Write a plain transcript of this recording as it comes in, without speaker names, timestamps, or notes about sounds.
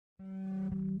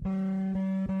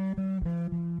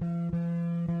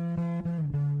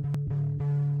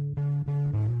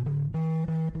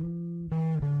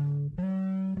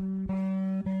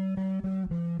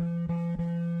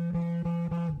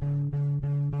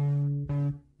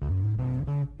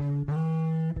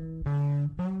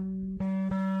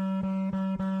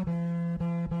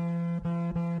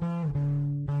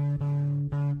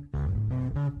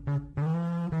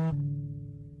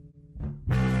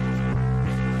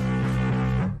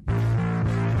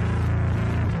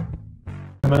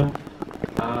začneme.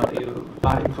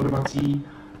 Pár informací.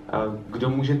 Kdo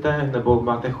můžete, nebo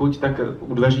máte chuť, tak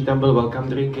u dveří tam byl welcome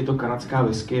drink, je to kanadská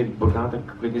whisky, výborná, tak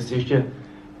klidně si ještě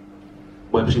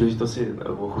bude příležitost si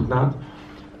ochutnat.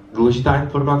 Důležitá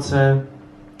informace,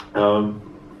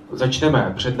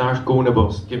 začneme přednáškou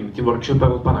nebo s tím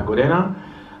workshopem od pana Godina.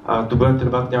 To bude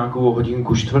trvat nějakou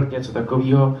hodinku čtvrt, něco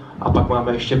takového. A pak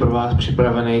máme ještě pro vás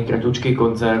připravený kratučký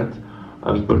koncert,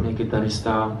 výborný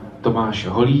kytarista Tomáš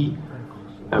Holý.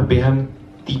 Během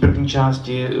té první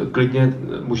části klidně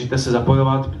můžete se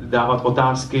zapojovat, dávat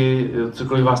otázky,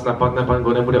 cokoliv vás napadne, pan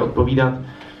Godin bude odpovídat.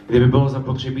 Kdyby bylo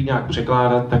zapotřebí nějak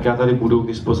překládat, tak já tady budu k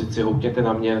dispozici, houpněte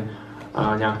na mě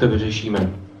a nějak to vyřešíme.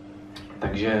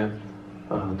 Takže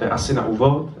to je asi na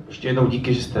úvod. Ještě jednou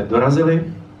díky, že jste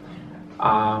dorazili.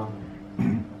 A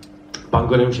pan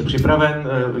Godin už je připraven.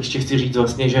 Ještě chci říct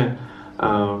vlastně, že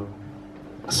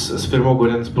s firmou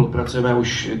Godin spolupracujeme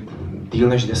už díl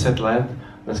než 10 let.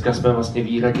 Dneska jsme vlastně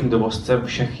výhradním dovozcem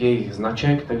všech jejich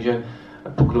značek, takže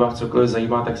pokud vás cokoliv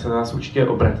zajímá, tak se na nás určitě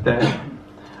obraťte.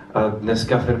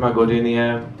 Dneska firma Godin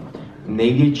je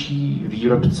největší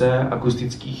výrobce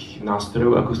akustických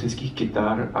nástrojů, akustických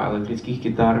kytar a elektrických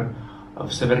kytar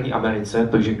v Severní Americe,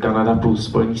 takže Kanada plus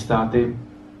Spojené státy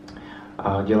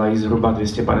dělají zhruba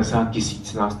 250 000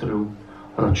 nástrojů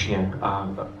ročně a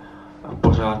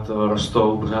pořád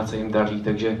rostou, pořád se jim daří,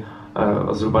 takže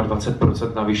zhruba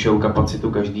 20% navyšují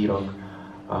kapacitu každý rok.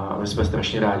 A my jsme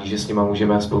strašně rádi, že s nimi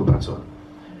můžeme spolupracovat.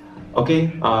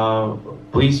 Okay,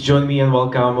 please join me and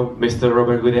welcome Mr.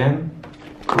 Robert Godin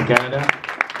from Canada.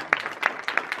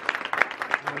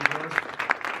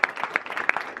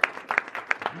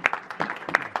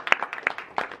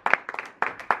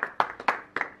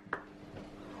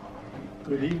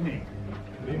 Good evening.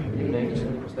 Good evening.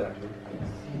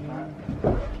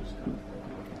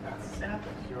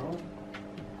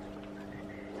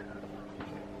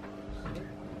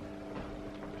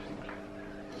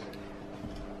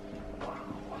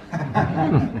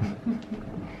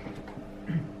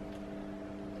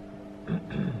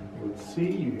 Let's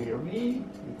see, you hear me?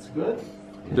 It's good?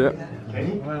 Yeah.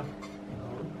 Okay. Well,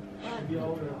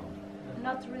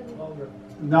 not really.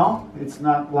 No, it's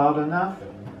not loud enough?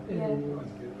 Yeah.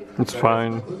 It's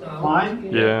fine. Fine?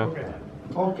 Yeah.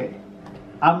 Okay.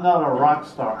 I'm not a rock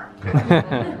star.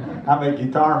 I'm a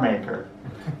guitar maker.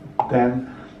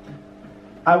 Then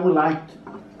I would like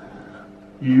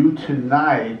you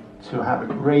tonight to have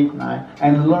a great night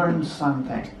and learn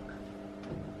something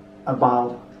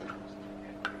about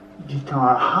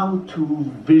guitar, how to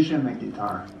vision a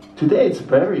guitar. Today it's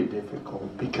very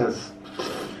difficult because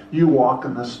you walk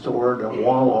in the store, the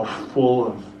wall is full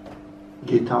of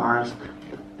guitars,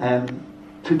 and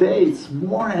today it's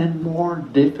more and more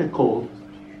difficult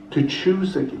to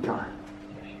choose a guitar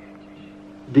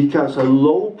because a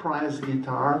low price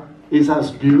guitar is as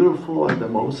beautiful as the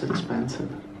most expensive.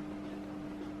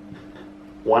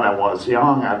 When I was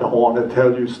young, I don't want to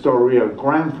tell you a story of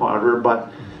grandfather,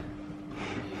 but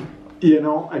you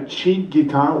know, a cheap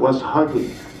guitar was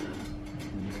ugly.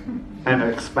 An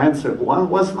expensive one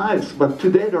was nice, but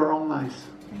today they're all nice.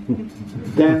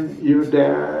 Then you're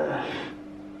there,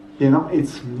 you know,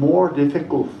 it's more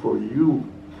difficult for you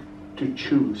to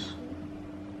choose.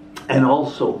 And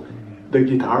also, the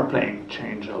guitar playing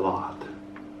changed a lot.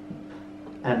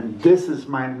 And this is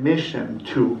my mission,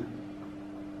 to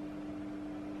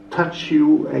touch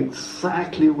you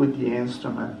exactly with the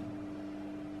instrument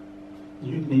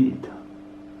you need.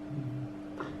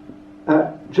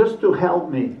 Just to help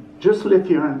me, just lift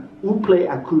your hand. Who play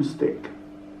acoustic?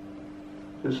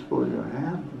 Just pull your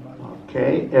hand.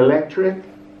 Okay, electric.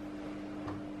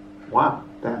 Wow,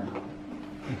 then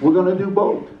we're going to do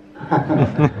both.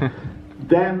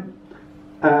 Then,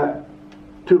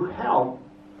 to help,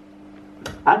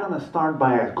 I'm going to start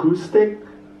by acoustic,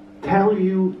 tell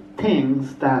you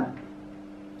things that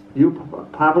you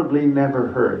probably never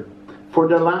heard. For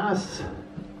the last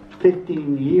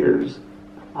 15 years,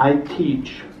 I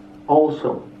teach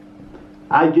also.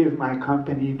 I give my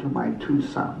company to my two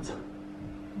sons,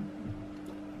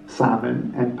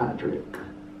 Simon and Patrick,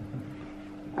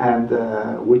 and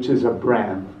which is a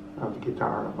brand of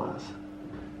guitar of us.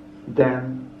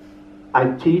 Then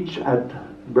I teach at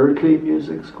Berklee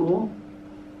Music School,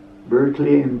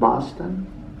 Berklee in Boston.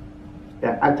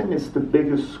 Yeah, I think it's the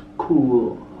biggest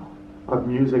school of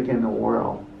music in the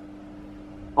world.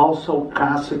 Also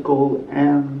classical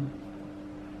and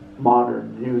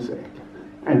modern music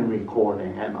and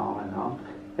recording and on and on.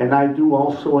 And I do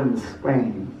also in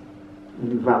Spain,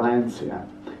 in Valencia.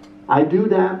 I do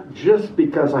that just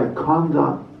because I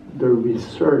conduct the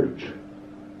research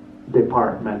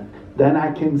department. Then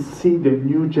I can see the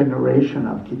new generation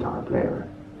of guitar players.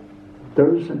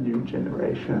 there's a new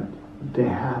generation. They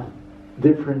have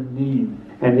different needs,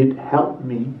 and it helped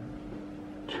me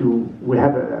to, we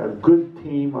have a good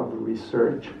team of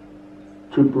research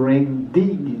to bring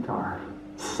the guitar.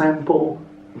 Simple,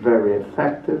 very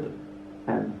effective,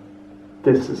 and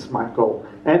this is my goal.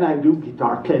 And I do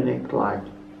guitar clinic like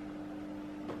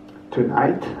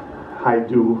tonight. I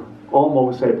do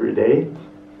almost every day.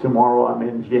 Tomorrow I'm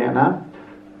in Vienna,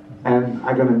 and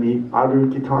I'm gonna meet other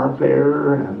guitar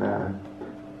player, and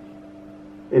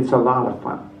it's a lot of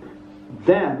fun.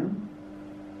 Then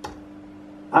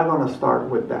I'm gonna start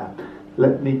with that.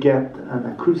 Let me get an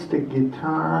acoustic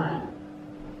guitar.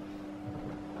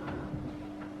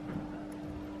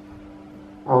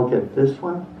 I'll get this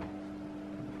one.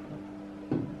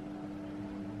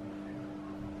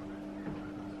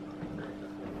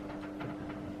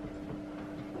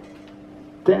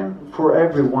 Then for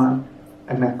everyone,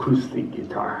 an acoustic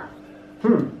guitar.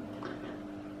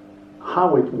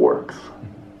 How it works.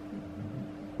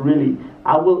 Really,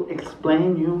 I will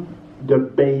explain you the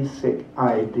basic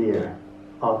idea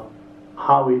of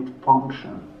how it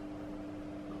functions.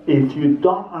 If you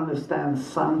don't understand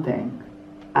something,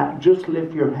 just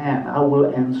lift your hand. I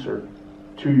will answer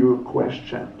to your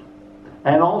question.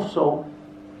 And also,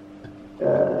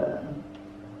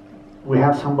 we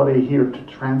have somebody here to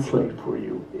translate for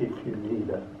you if you need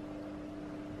it.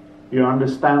 You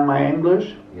understand my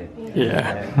English?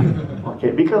 Yeah.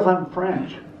 Okay, because I'm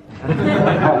French.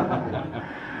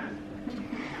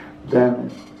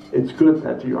 Then it's good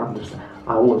that you understand.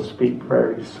 I will speak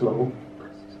very slow.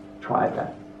 Try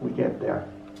that. We get there.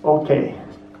 Okay.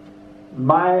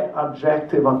 My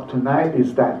objective of tonight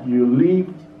is that you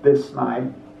leave this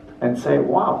night and say,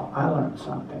 wow, I learned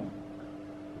something.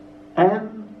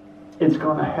 And it's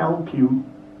going to help you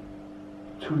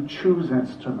to choose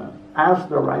instrument. Ask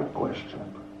the right question.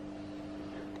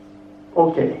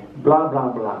 Okay, blah, blah,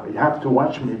 blah. You have to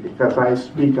watch me because I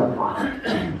speak a lot.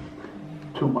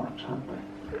 Too much sometimes.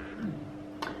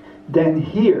 Then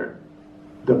here,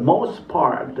 the most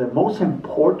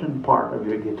important part of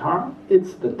your guitar,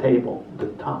 it's the table, the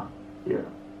top here.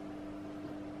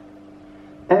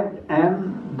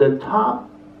 And the top,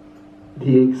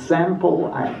 the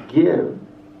example I give,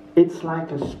 it's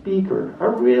like a speaker, a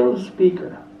real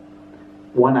speaker.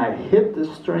 When I hit the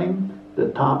string, the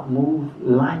top moves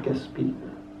like a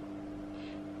speaker.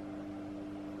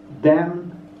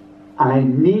 Then I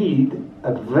need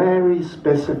a very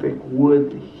specific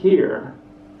wood here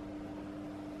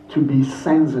to be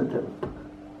sensitive.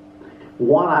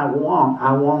 What I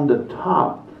want the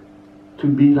top to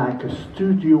be like a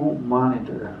studio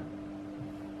monitor.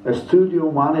 A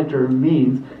studio monitor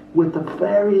means with a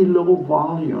very low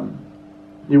volume,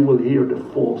 you will hear the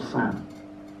full sound.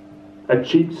 A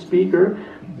cheap speaker,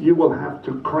 you will have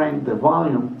to crank the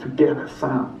volume to get a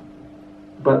sound.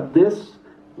 But this,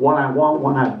 what I want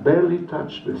when I barely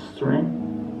touch the string,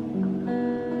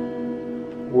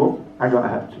 whoop, I'm gonna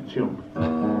have to tune.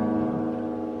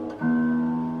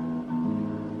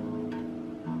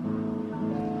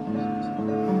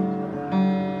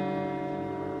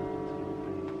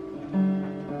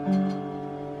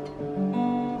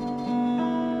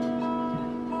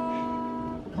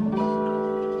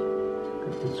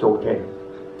 It's okay.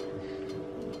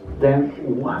 Then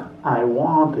what I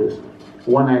want is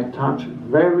when I touch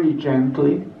very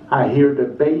gently, I hear the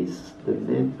bass, the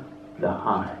mid, the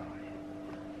high.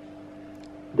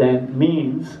 That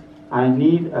means I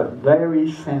need a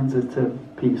very sensitive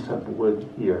piece of wood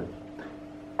here.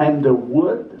 And the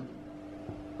wood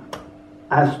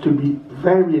has to be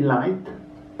very light,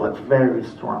 but very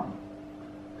strong.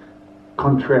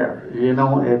 Contraire, you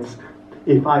know, it's,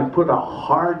 if I put a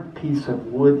hard piece of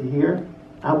wood here,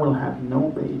 I will have no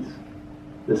bass.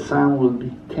 The sound will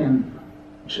be thin,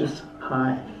 just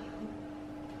high.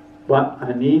 But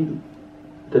I need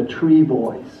the three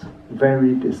voice,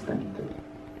 very distinctive,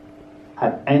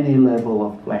 at any level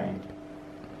of playing.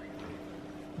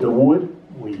 The wood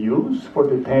we use for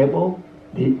the table,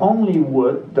 the only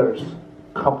wood, there's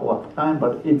a couple of times,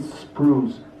 but it's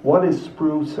spruce. What is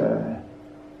spruce?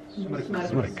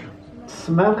 Smirk.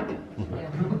 Smirk?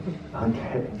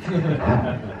 Okay.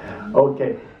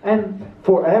 Okay. And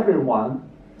for everyone,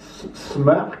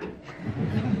 smirk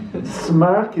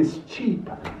is cheap.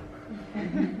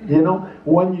 You know,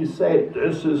 when you say,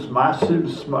 this is massive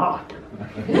smirk,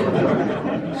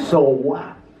 so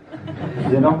what?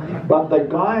 You know, but the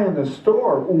guy in the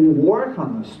store who works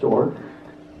on the store,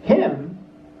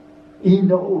 he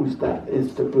knows that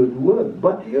it's the good wood.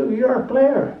 But you're a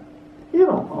player. You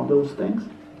don't know those things.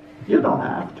 You don't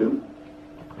have to.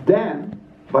 Then,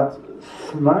 but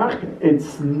smirk,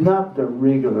 it's not the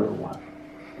regular one.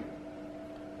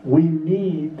 we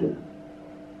need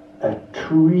a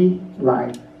tree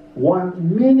like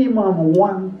minimum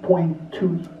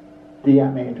 1.2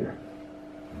 diameter.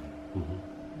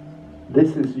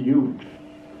 This is huge.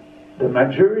 The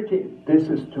majority, this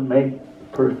is to make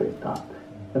perfect top.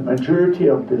 The majority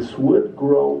of this wood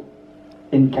grow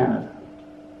in Canada.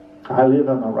 I live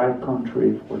in the right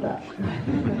country for that.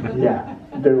 Yeah,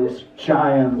 there's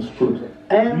giant spruce.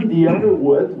 And the other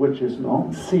wood, which is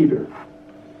known, cedar.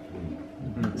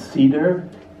 Cedar,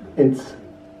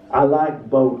 I like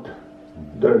both.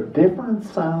 They're different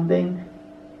sounding,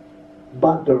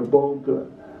 but they're both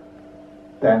good.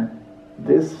 Then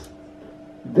this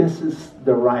is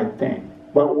the right thing.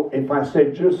 But if I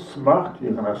say just smoke,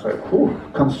 you're going to say, whew,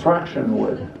 construction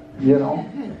wood, you know?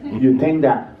 You think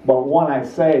that. But when I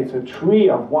say it's a tree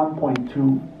of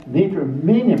 1.2 meter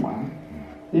minimum,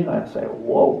 you're going to say,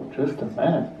 whoa, just a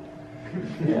minute.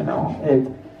 You know,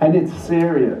 and it's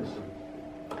serious.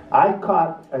 I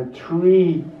cut a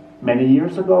tree many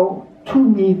years ago, 2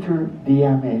 meter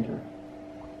diameter.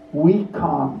 We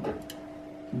count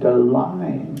the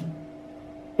line.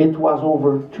 It was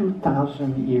over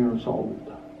 2,000 years old.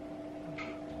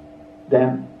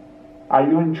 Then, are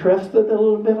you interested a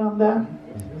little bit on that?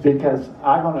 Because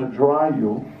I'm going to draw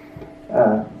you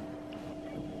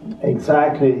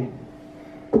exactly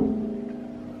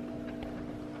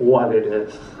what it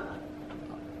is.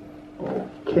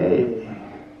 Okay.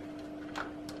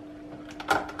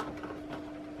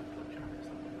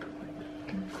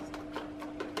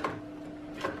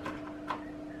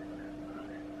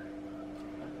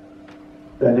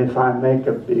 Then if I make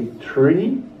a big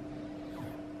tree,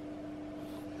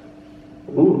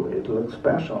 ooh, it looks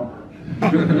special.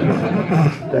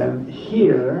 Then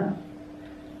here,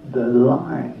 the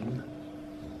line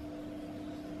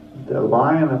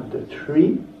of the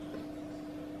tree,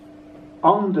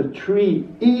 on the tree,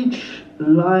 each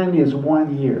line is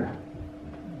 1 year.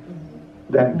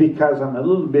 Then because I'm a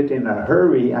little bit in a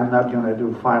hurry, I'm not going to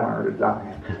do 500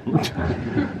 lines.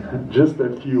 Just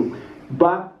a few.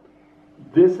 But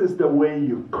this is the way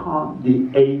you count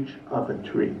the age of a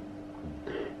tree.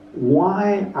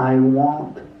 Why I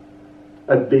want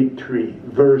a big tree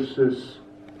versus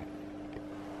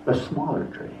a smaller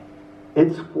tree?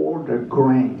 It's for the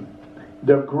grain.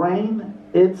 The grain,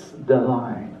 it's the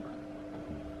line.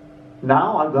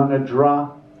 Now I'm going to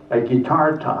draw a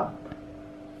guitar top.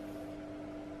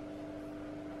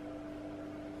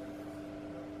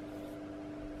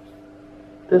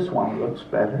 This one looks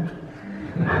better.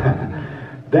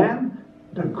 Then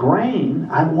the grain,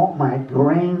 I want my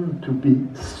grain to be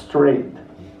straight.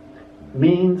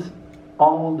 Means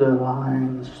all the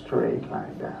lines straight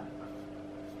like that.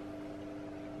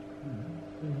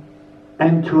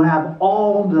 And to have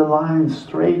all the lines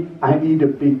straight, I need a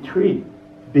big tree.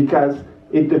 Because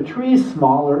if the tree is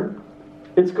smaller,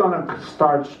 it's going to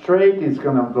start straight, it's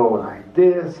going to go like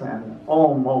this and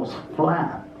almost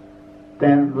flat.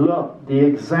 Then look, the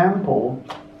example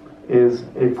is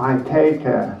if I take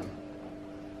a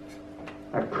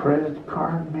credit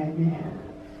card maybe,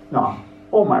 no,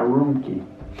 my room key.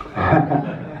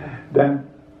 Then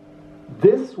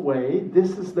this way,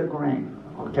 this is the grain,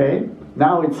 okay?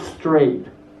 Now it's straight.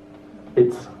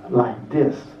 It's like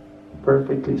this,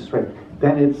 perfectly straight.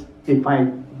 Then it's, if I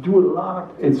do a lot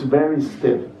of, it's very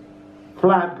stiff.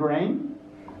 Flat grain,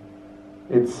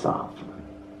 it's soft.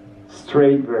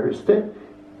 Straight, very stiff.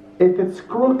 If it's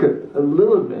crooked a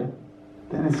little bit,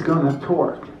 then it's going to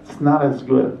torque. It's not as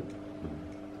good.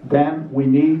 Then we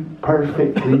need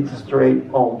perfectly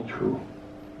straight all through.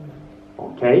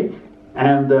 Okay?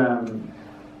 And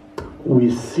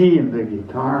we see in the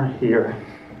guitar here,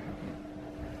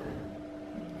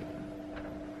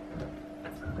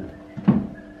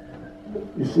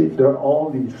 you see, there are all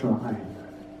these lines.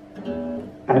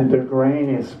 And the grain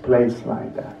is placed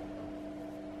like that.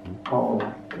 All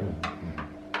like that.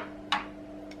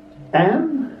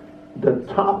 And the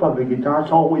top of the guitar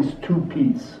is always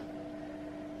two-piece.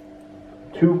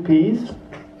 Two-piece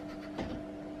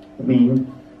means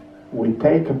we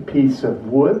take a piece of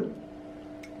wood,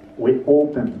 we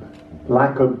open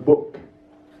like a book.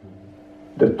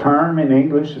 The term in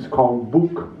English is called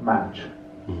book match.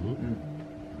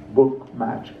 Mm-hmm. Book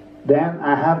match. Then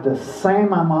I have the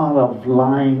same amount of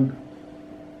line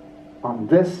on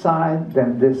this side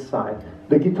than this side.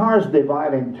 The guitar is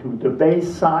divided into the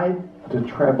bass side, the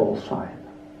treble side.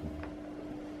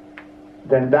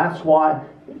 Then that's why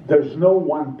there's no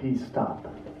one-piece top.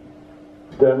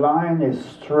 The line is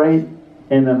straight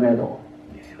in the middle.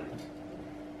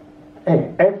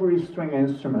 Hey, every string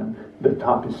instrument, the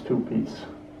top is two-piece.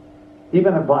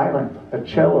 Even a violin, a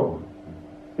cello,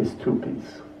 is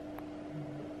two-piece.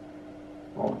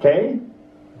 Okay?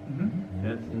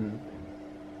 Yes.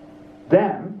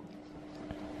 Then,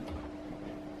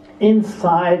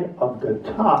 inside of the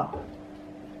top,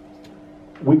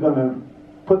 we're going to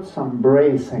put some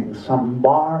bracing, some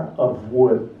bar of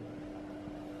wood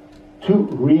to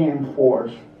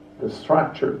reinforce the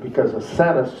structure, because a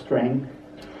set of string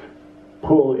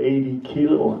pull 80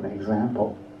 kilo, an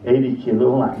example, 80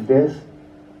 kilo like this,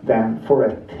 then for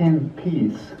a thin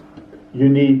piece, you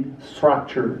need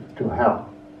structure to help.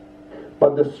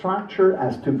 But the structure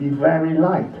has to be very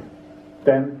light.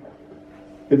 Then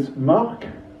it's murk,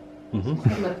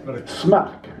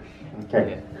 smurk.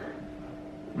 Okay.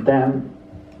 Then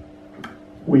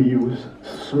we use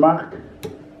smurk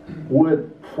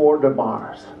wood for the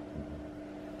bars.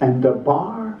 And the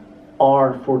bar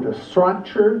are for the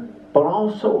structure, but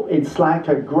also it's like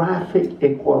a graphic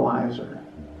equalizer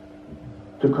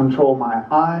to control my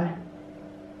eye.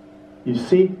 You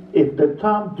see, if the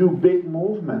top do big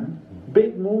movement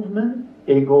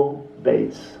equal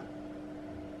bass.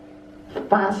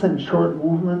 Fast and short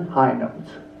movement, high notes.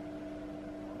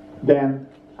 Then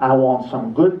I want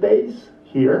some good bass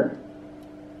here,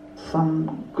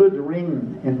 some good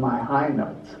ring in my high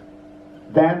notes.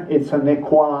 Then it's an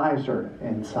equalizer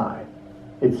inside.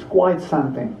 It's quite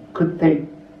something.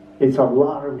 It's a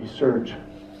lot of research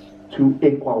to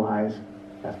equalize.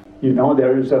 You know,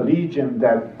 there is a legend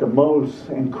that the most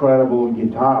incredible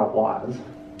guitar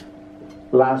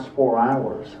lasts 4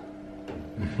 hours.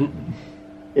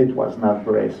 It was not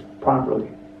braced properly.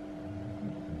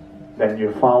 Then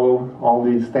you follow all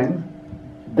these things.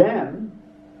 Then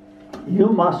you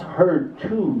must heard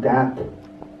too that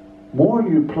more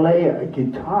you play a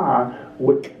guitar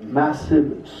with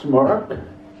massive smirk,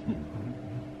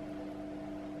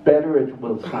 better it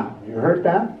will sound. You heard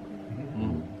that?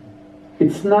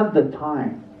 It's not the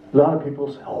time. A lot of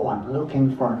people say, oh, I'm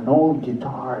looking for an old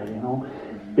guitar, you know,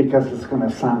 because it's going to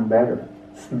sound better.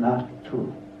 It's not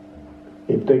true.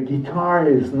 If the guitar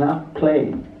is not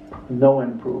played, no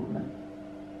improvement.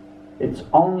 It's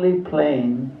only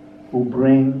playing who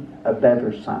bring a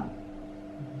better sound.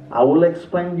 I will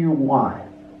explain you why.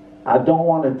 I don't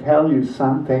want to tell you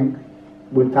something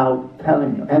without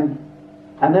telling you. And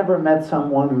I never met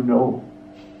someone who knows.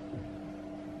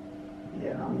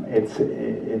 You know, it's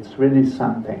really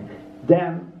something.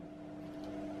 Then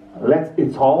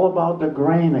it's all about the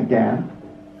grain again.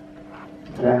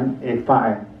 Then if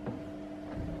I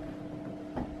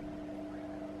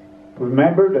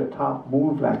remember the top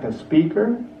move like a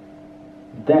speaker,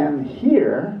 then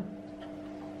here,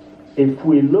 if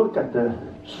we look at the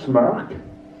smirk,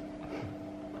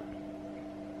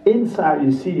 inside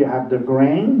you see you have the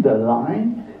grain, the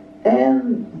line,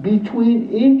 and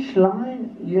between each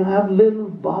line you have little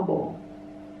bubble.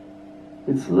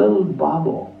 It's little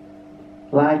bubble,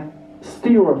 like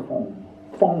styrofoam,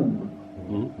 foam.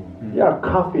 Yeah,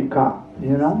 coffee cup,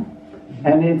 you know?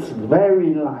 And it's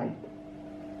very light.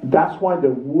 That's why the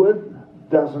wood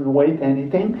doesn't weigh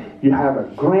anything. You have a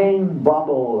grain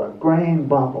bubble, a grain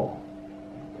bubble.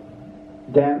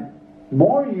 Then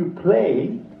more you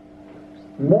play,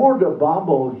 more the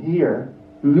bubble here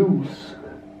loose.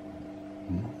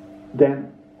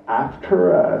 Then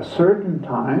after a certain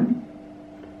time,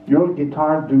 your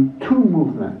guitar do two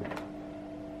movements.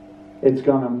 It's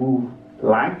gonna move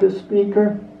like the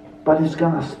speaker, but it's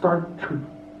gonna start to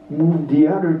move the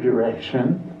other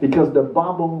direction because the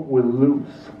bubble will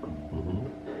loose.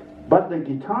 But the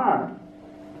guitar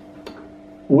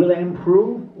will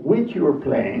improve with your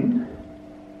playing.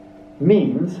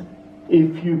 Means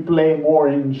if you play more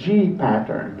in G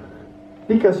pattern,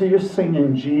 because you're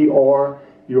singing G or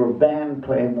your band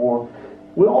play more,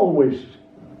 we always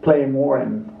play more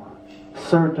in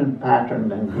certain pattern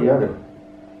than the other.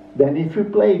 Then if you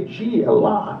play G a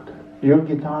lot, your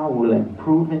guitar will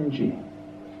improve in G.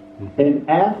 In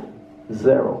F,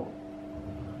 0.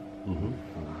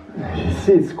 You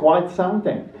see, it's quite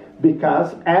something.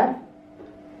 Because F,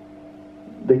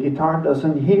 the guitar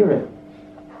doesn't hear it.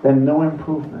 Then no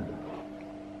improvement.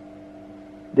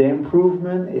 The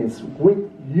improvement is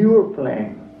with your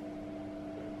playing.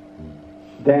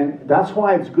 Then that's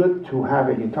why it's good to have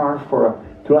a guitar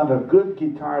to have a good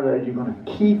guitar that you're going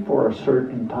to keep for a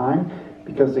certain time,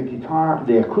 because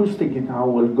the acoustic guitar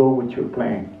will go with your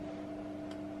playing.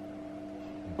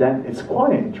 Then it's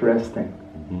quite interesting.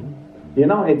 You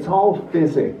know, it's all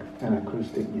physics, an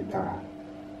acoustic guitar.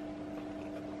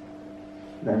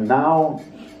 Then now,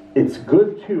 it's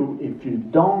good too, if you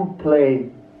don't play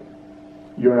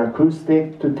your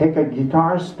acoustic, to take a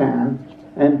guitar stand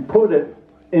and put it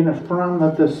in the front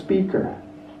of the speaker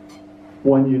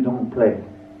when you don't play.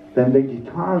 Then the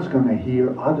guitar is going to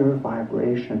hear other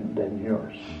vibration than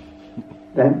yours.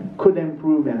 then could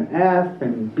improve in F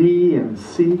and B and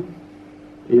C.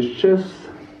 It's just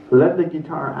let the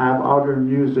guitar have other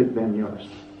music than yours.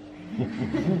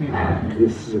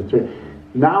 This is a trick.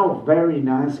 Now, very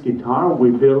nice guitar.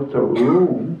 We built a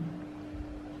room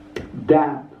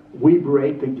that we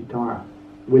break the guitar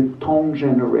with tone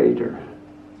generator.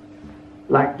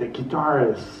 Like the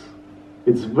guitar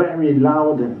it's very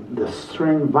loud and the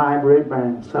string vibrate by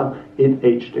itself. It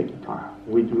aged the guitar.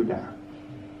 We do that.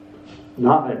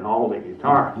 Not in all the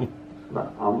guitar,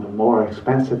 but on the more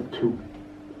expensive to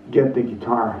get the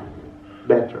guitar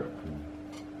better.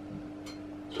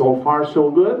 So far,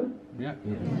 so good? Yeah.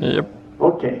 Yep.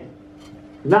 Okay.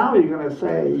 Now you're going to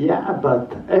say, yeah,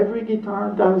 but every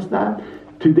guitar does that.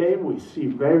 Today we see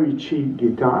very cheap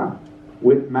guitar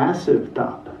with massive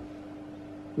top.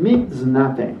 Means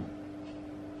nothing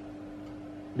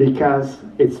because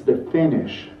it's the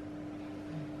finish.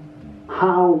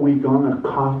 How we going to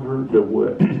cover the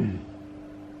wood?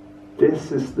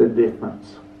 This is the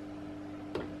difference.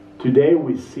 Today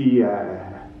we see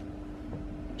a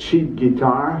cheap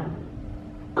guitar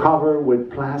covered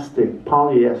with plastic,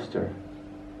 polyester,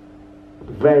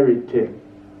 very thick.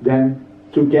 Then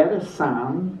to get a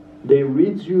sound, they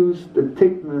reduce the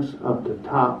thickness of the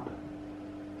top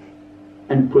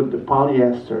and put the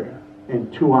polyester.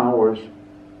 In 2 hours,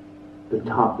 the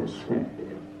top is finished.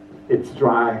 It's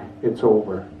dry, it's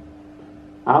over.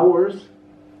 Ours,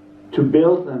 to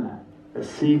build a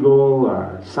Seagull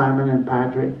or Simon and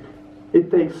Patrick, it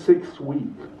takes 6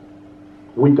 weeks.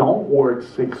 We don't work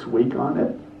 6 weeks on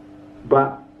it,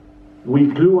 but we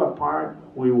glue apart,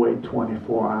 we wait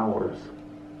 24 hours.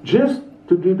 Just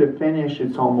to do the finish,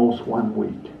 it's almost 1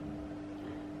 week.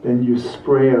 Then you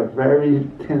spray a very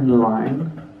thin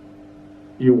line,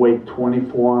 you wait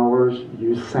 24 hours,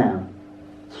 you sand.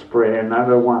 Spray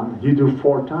another one, you do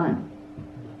 4 times.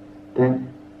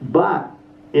 Then, but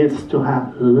it's to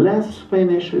have less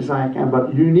finish as I can,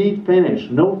 but you need finish.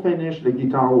 No finish, the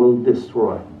guitar will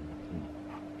destroy.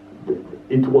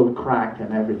 It will crack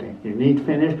and everything. You need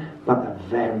finish, but a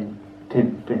very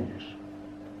thin finish.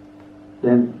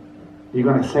 Then you're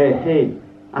going to say, hey,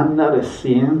 I'm not a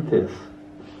scientist.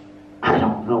 I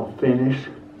don't know finish.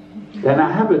 Then I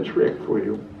have a trick for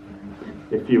you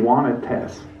if you want to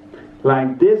test.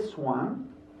 Like this one,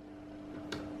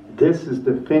 this is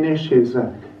the finish, is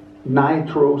a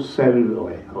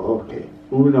nitrocelluloid. Okay,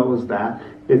 who knows that?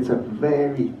 It's a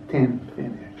very thin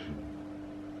finish.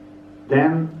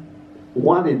 Then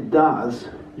what it does,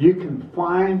 you can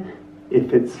find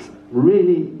if it's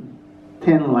really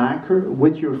thin lacquer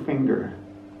with your finger,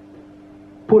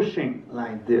 pushing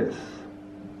like this,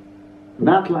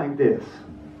 not like this,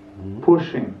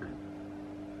 pushing.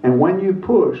 And when you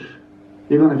push,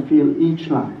 you're going to feel each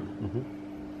line.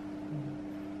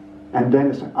 And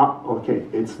then it's, okay,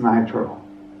 it's nitro.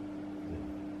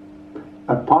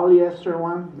 A polyester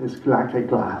one is like a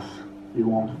glass. You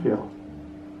won't feel.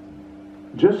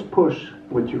 Just push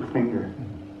with your finger.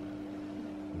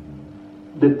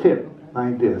 The tip,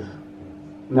 like this.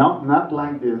 No, not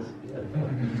like this.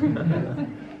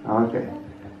 Okay.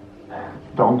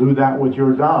 Don't do that with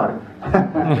your dog.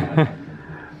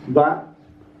 But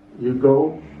you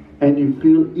go and you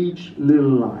feel each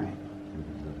little line.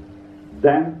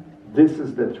 Then this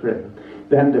is the trick.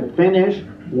 Then the finish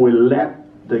will let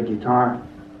the guitar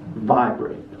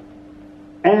vibrate.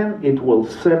 And it will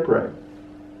separate.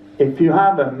 If you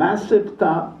have a massive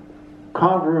top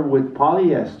covered with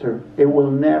polyester, it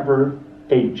will never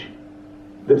age.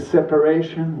 The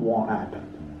separation won't happen.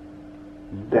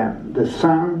 Then the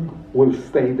sound will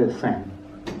stay the same.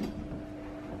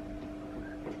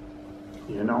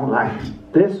 You know, like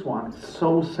this one is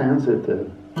so sensitive.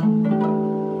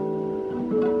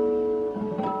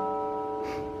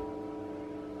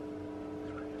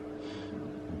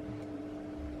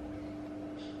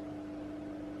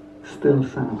 Still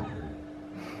sound.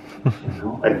 You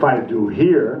know, if I do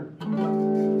here,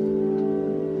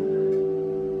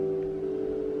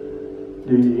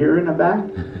 do you hear in the back?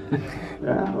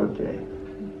 Yeah, okay.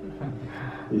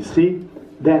 You see?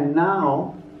 Then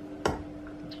now,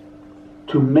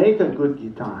 to make a good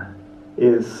guitar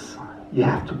is you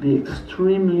have to be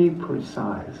extremely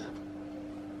precise.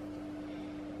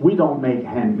 We don't make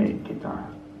handmade guitar.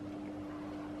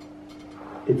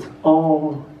 It's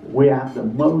all, we have the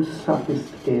most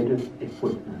sophisticated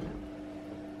equipment.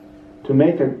 To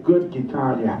make a good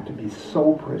guitar, you have to be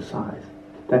so precise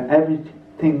that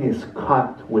everything is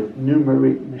cut with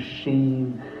numeric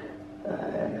machine,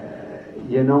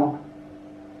 you know,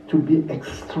 to be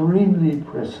extremely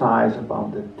precise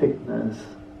about the thickness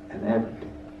and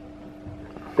everything.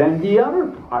 Then the other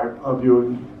part of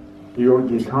your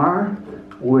guitar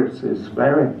which is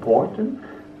very important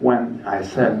when I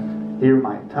said, here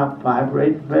my top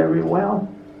vibrate very well,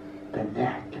 the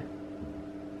neck.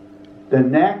 The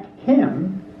neck,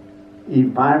 he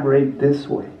vibrate this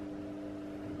way.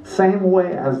 Same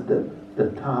way as the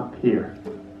top here.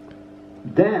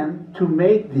 Then, to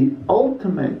make the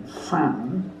ultimate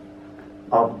sound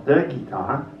of the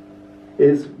guitar,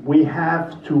 is we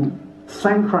have to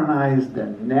synchronize the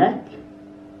neck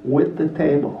with the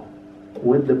table,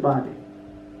 with the body.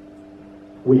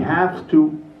 We have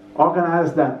to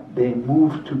organize that they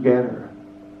move together.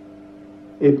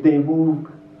 If they move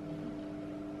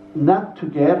not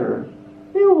together,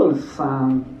 it will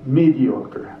sound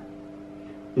mediocre.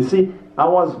 You see, I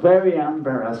was very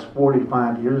embarrassed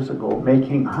 45 years ago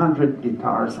making 100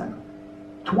 guitars, and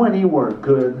 20 were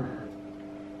good,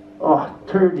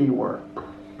 30 were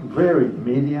very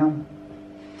medium,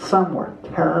 some were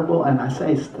terrible, and I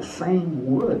say it's the same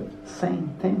wood, same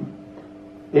thing.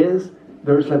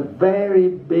 There's a very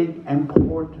big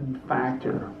important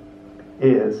factor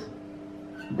is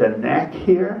the neck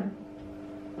here,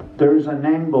 there's an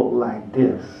angle like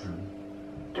this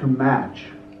to match.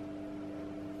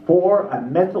 For a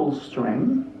metal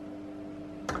string,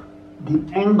 the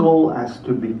angle has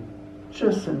to be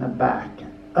just in the back,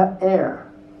 a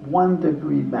hair, 1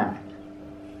 degree back.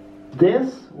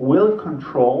 This will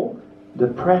control the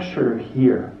pressure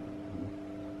here.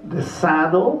 The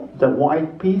saddle, the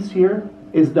white piece here,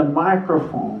 is the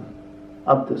microphone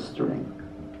of the string.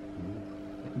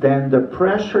 Then the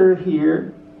pressure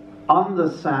here on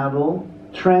the saddle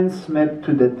transmit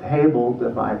to the table the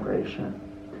vibration.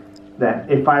 Then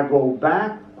if I go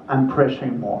back, I'm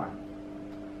pressing more.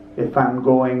 If I'm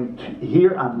going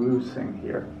here, I'm losing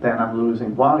here. Then I'm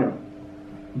losing volume.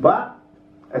 But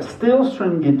a steel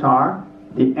string guitar,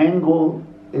 the angle,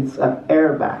 it's an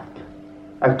air back.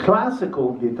 A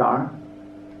classical guitar,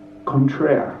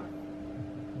 contraire.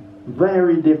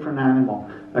 Very different animal.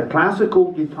 A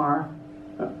classical guitar,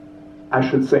 I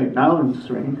should say nylon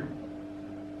string,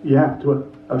 you have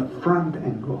to a front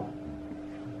angle.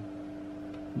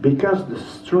 Because the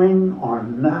string are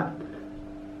not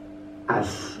as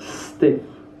stiff.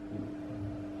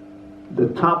 The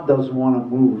top doesn't want to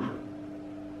move.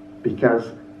 Because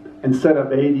instead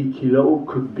of 80 kilo,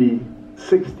 could be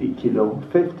 60 kilo,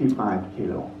 55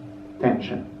 kilo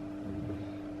tension.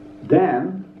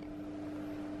 Then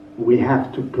we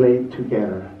have to play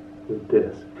together with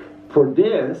this. For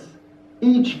this,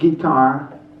 each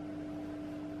guitar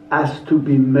has to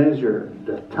be measured,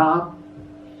 the top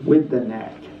with the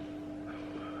neck.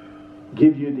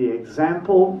 Give you the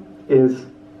example is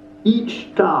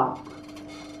each top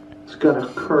has got a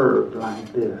curve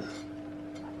like this.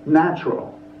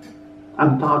 Natural.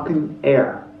 I'm talking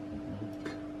air.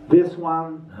 This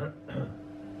one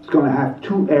is going to have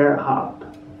 2 air up.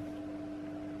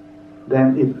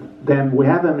 Then we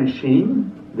have a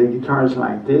machine, the guitar is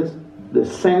like this. The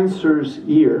sensors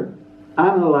here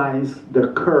analyze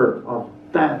the curve of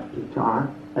that guitar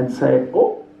and say,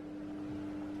 oh,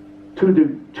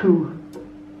 2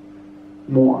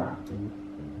 more.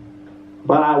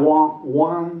 But I want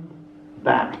 1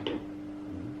 back.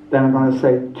 Then I'm going to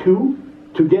say 2.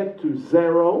 To get to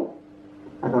 0,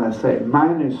 I'm going to say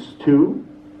 -2.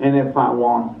 And if I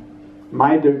want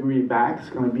my degree back, it's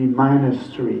going to be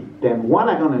 -3. Then what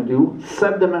I'm going to do,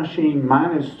 set the machine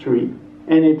 -3,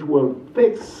 and it will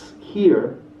fix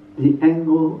here the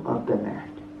angle of the neck.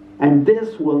 And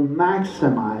this will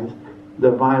maximize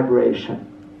the vibration.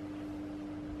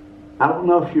 I don't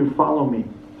know if you follow me.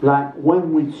 Like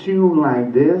when we tune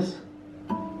like this,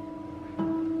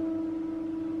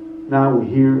 now we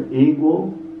hear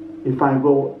equal. If I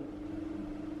go,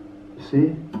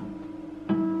 see?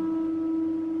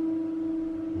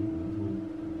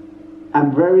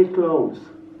 I'm very close.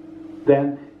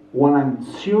 Then when I'm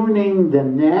tuning the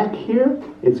neck here,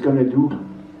 it's going to do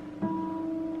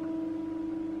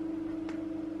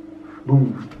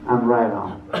boom, I'm right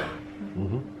on.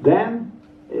 Mm-hmm. Then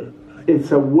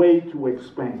it's a way to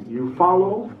explain. You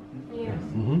follow? Yes.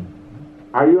 Mm-hmm.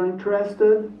 Are you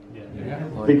interested? Yeah.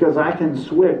 Because I can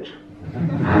switch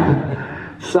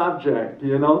subject,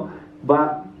 you know.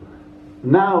 But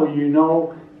now you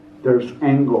know there's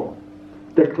angle.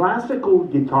 The classical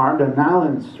guitar, the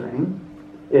nylon string,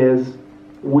 is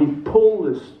we pull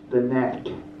the neck.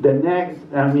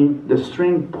 The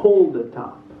string pull the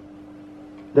top.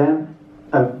 Then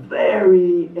a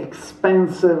very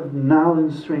expensive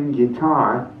nylon string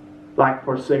guitar, like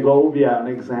for Segovia, an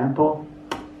example,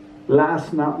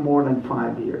 lasts not more than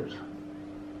 5 years.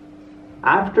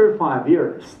 After 5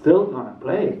 years, still gonna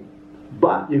play,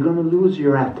 but you're gonna lose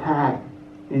your attack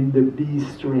in the B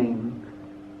string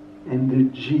and the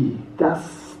G.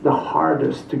 That's the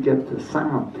hardest to get the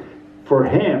sound. For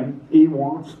him, he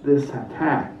wants this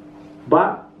attack.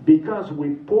 But because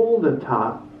we pull the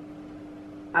top,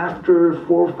 after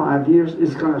 4 or 5 years,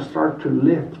 it's going to start to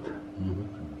lift.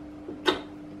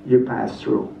 You pass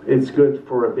through. It's good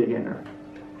for a beginner.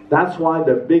 That's why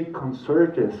the big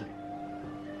concertists,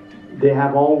 they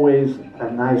have always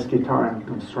a nice guitar in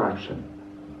construction.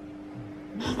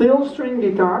 Still string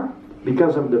guitar,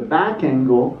 because of the back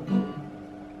angle,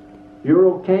 you're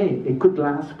okay. It could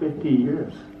last 50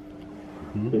 years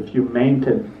if you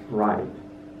maintain it right.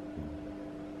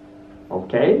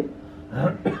 Okay?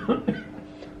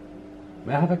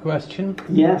 May I have a question?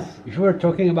 Yes. If you were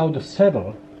talking about the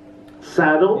saddle,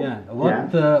 Saddle? yeah.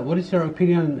 Yeah. What is your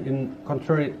opinion in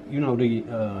contrary,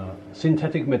 the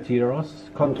synthetic materials,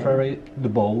 contrary the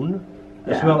bone,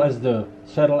 as Yeah. well as the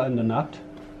saddle and the nut?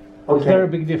 Is there a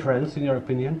big difference in your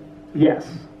opinion? Yes.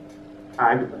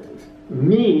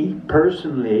 Me,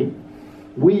 personally,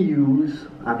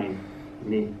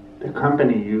 the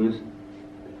company use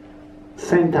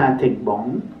synthetic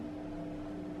bone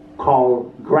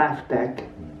called Graftec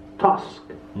Tusk,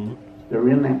 the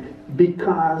real name,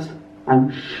 because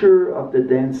I'm sure of the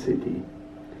density.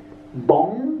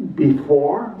 Bone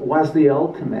before was the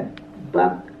ultimate,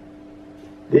 but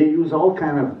they use all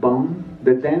kind of bone.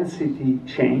 The density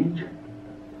change.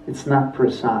 It's not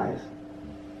precise.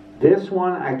 This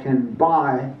one I can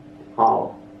buy.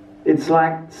 It's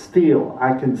like steel.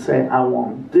 I can say I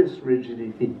want this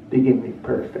rigidity. They give me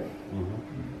perfect.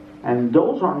 And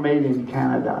those are made in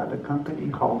Canada. The company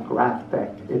called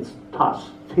Graftec. It's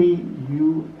Tusk.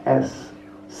 T-U-S-C.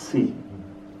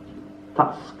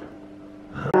 Tusk.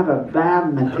 I have a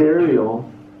bad material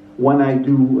when I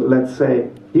do, let's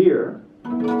say, here.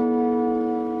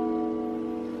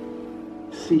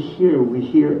 See here, we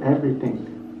hear everything,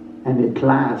 and it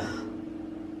lasts.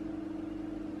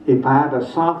 If I have a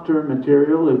softer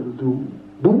material, it will do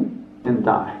boom and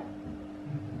die.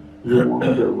 You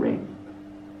want the ring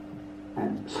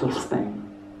and sustain,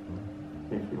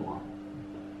 if you want.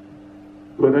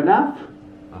 Good enough?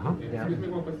 Excuse me,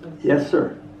 one question. Yes,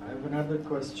 sir. I have another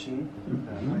question.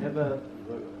 I have a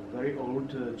very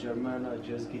old German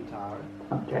jazz guitar.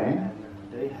 Okay. And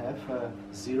they have a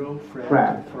 0 fret,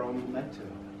 Fret. from metal.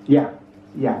 Yeah,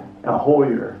 a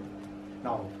Hoyer.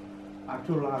 No,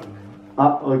 actual line.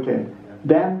 Okay.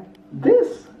 Then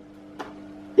this,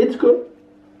 it's good.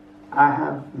 I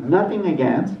have nothing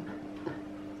against,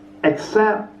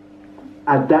 except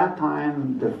at that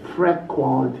time the fret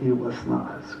quality was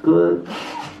not as good,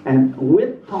 and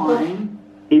with time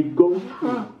it goes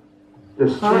through. The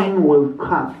string will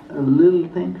cut a little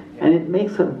thing, and it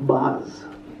makes a buzz.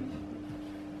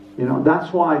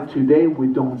 That's why today we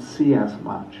don't see as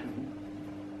much.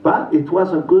 But it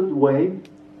was a good way.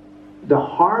 The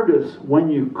hardest when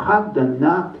you cut the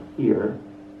nut here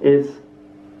is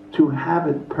to have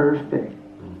it perfect.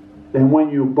 Then when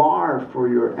you bar for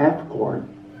your F chord,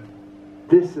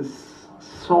 this is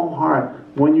so hard.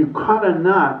 When you cut a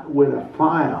nut with a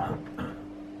file,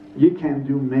 you can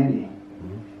do many.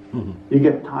 You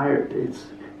get tired.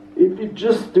 If you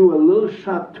just do a little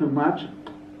shot too much,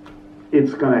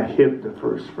 it's going to hit the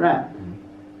first fret.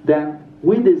 Then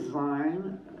we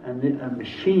design a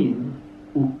machine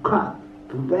who cut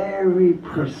very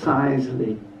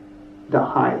precisely the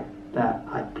height that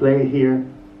I play here.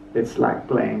 It's like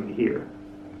playing here.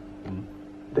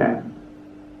 Then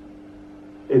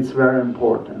it's very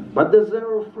important. But the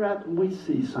 0 fret we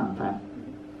see sometimes.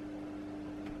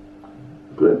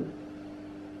 Good.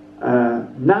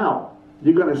 Now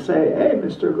you're going to say, hey,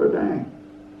 Mr. Godin,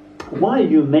 why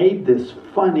you made this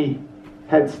funny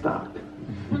headstock,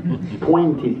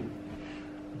 pointy?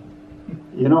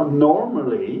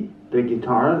 Normally the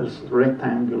guitar is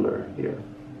rectangular here.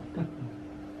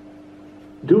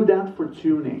 Do that for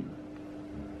tuning.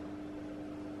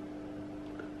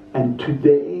 And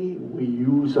today we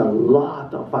use a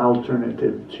lot of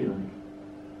alternative tuning.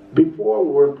 Before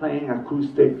we were playing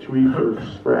acoustic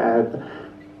 3/1 fret,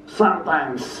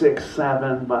 sometimes 6,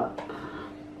 7, but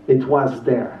it was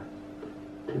there.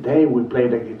 Today we play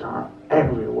the guitar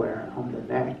everywhere on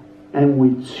the neck, and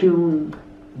we tune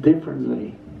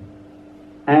differently.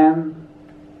 And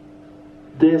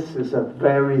this is a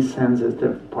very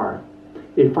sensitive part.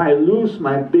 If I lose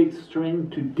my big string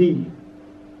to D,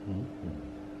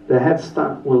 the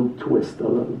headstock will twist a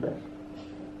little bit.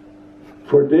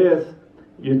 For this,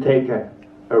 you take a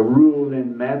rule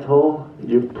in metal,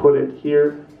 you put it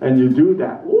here, and you do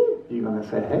that. Ooh, you're going to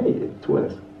say, hey, it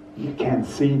twists. You can't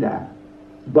see that.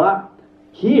 But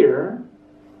here,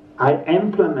 I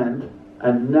implement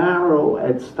a narrow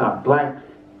headstock. Like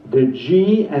the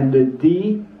G and the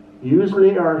D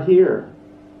usually are here.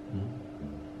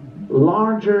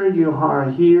 Larger you are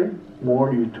here,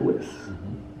 more you twist.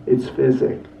 It's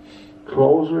physics.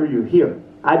 Closer you hear.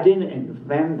 I didn't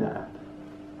invent that.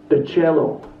 The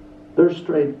cello, they're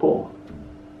straight pull.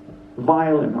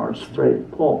 Violin are straight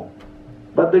pull.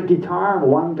 But the guitar,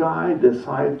 one guy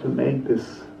decided to make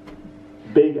this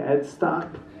big headstock.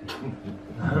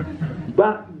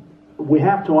 But we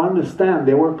have to understand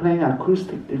they were playing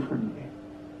acoustic differently.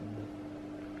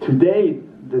 Today,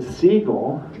 the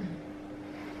Seagull,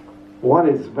 what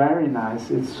is very nice,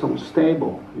 it's so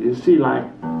stable. You see, like,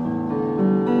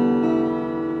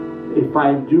 if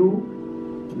I do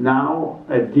now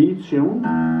a D tune,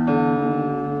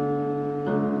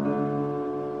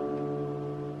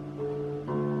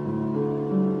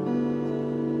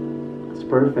 it's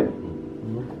perfect.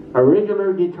 A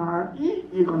regular guitar,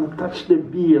 you're going to touch the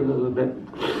B a little bit,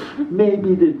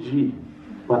 maybe the G,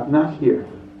 but not here.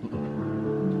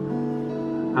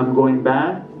 I'm going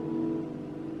back.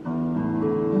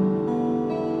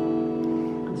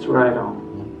 It's right on.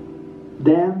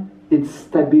 Then it's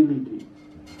stability.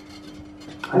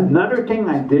 Another thing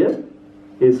I did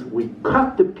is we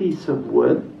cut the piece of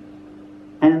wood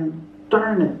and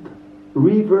turn it,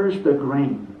 reverse the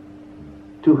grain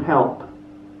to help.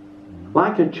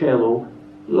 Like a cello,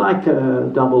 like a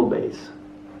double bass.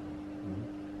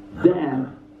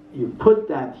 Then you put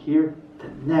that here, the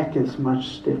neck is much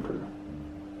stiffer.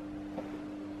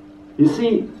 You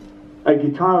see, a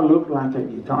guitar looks like a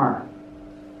guitar,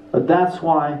 but that's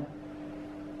why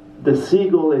the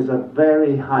Seagull is a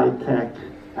very high-tech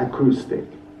acoustic.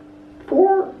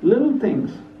 For little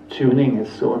things, tuning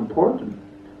is so important.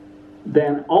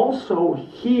 Then also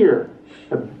here,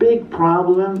 a big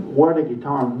problem where the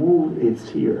guitar moves is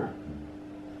here.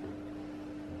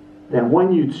 Then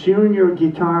when you tune your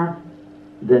guitar,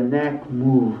 the neck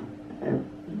moves.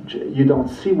 You don't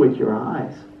see with your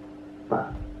eyes,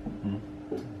 but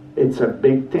it's a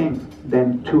big thing.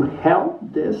 Then to help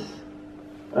this,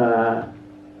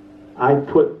 I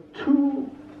put 2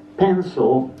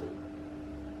 pencils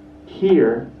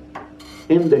here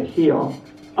in the heel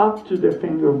up to the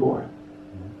fingerboard.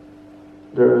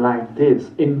 They're like this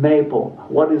in maple.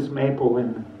 What is maple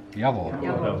in? Jawohl.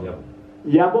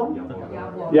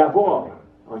 Yabo? Yabo.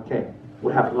 Okay.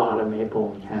 We have a lot of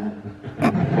maple in Canada.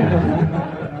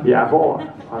 Yabo.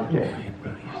 Okay.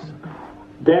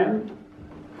 Then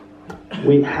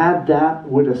we had that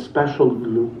with a special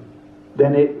glue.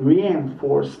 Then it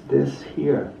reinforced this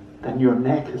here. Then your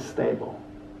neck is stable.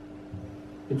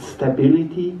 It's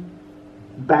stability,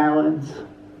 balance.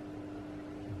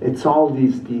 It's all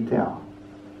these details.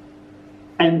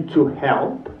 And to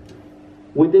help,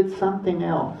 we did something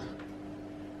else.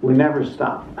 We never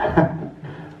stop.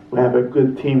 We have a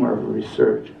good team of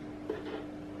research.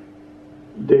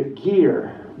 The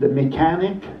gear, the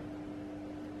mechanic,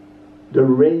 the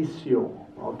ratio,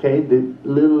 okay, the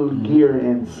little gear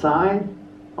inside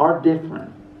are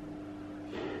different.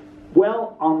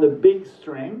 Well, on the big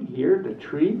string here, the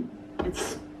tree,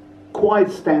 it's quite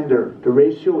standard. The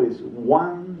ratio is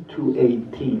 1 to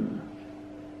 18.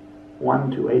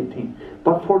 1 to 18.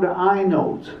 But for the high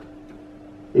notes,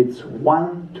 it's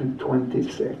 1 to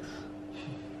 26.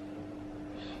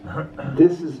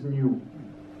 This is new.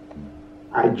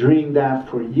 I dreamed that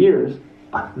for years,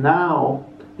 but now,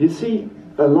 you see,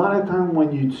 a lot of time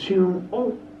when you tune,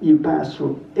 you pass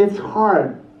through. It's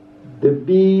hard. The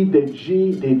B, the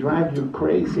G, they drive you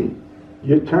crazy.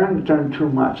 You turn too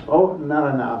much. Oh,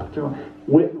 not enough.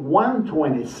 With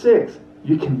 126,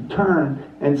 you can turn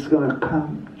and it's going to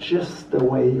come just the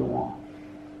way you want.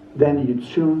 Then you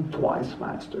tune twice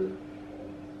faster.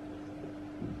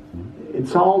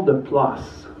 It's all the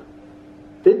plus.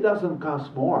 It doesn't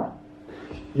cost more.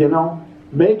 You know,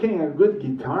 making a good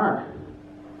guitar,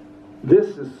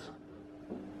 this is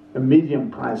a medium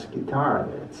price guitar.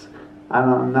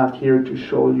 I'm not here to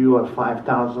show you a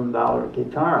 $5,000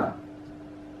 guitar.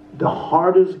 The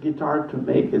hardest guitar to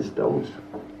make is those.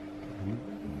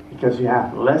 Because you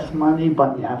have less money,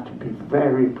 but you have to be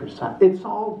very precise. It's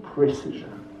all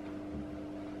precision.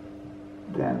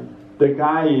 Then the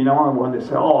guy, you know, when they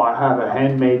say, I have a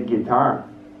handmade guitar,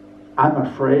 I'm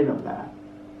afraid of that.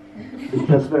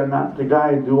 Because they're not the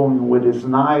guy doing with his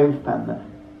knife and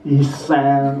he's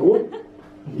sand,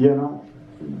 you know,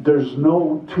 there's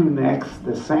no 2 necks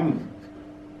the same.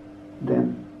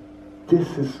 Then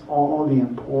this is all the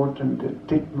important, the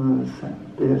thickness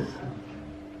and this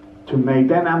to make.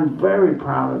 Then I'm very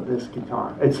proud of this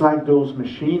guitar. It's like those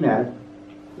machine heads.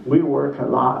 We work a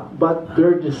lot, but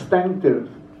they're distinctive.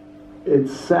 It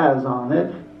says on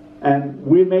it, and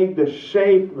we make the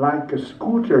shape like a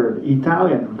scooter,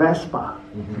 Italian Vespa.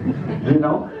 You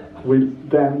know,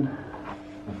 then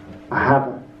I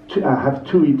have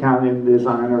two Italian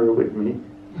designers with me.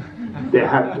 They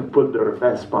have to put their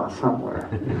Vespa somewhere.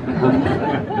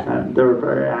 And they're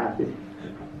very happy.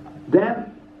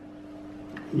 Then,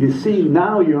 you see,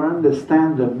 now you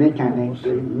understand the mechanics.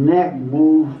 The neck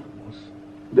move,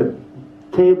 the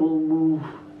table move.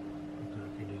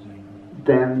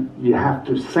 Then you have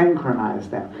to synchronize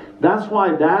them. That's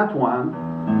why that one,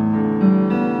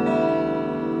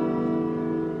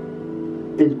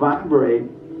 it vibrates.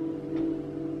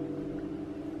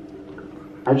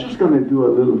 I'm just going to do a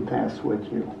little test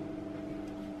with you.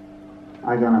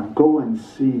 I'm going to go and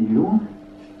see you.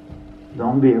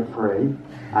 Don't be afraid.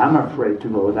 I'm afraid to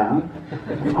go down.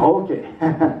 Okay.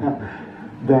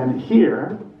 Then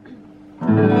here,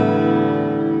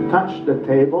 touch the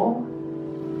table.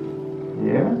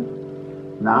 Yeah.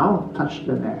 Now touch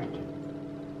the neck.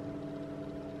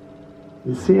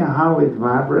 You see how it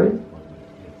vibrates?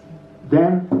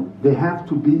 Then they have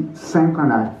to be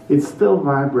synchronized. It's still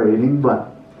vibrating, but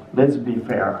let's be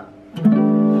fair.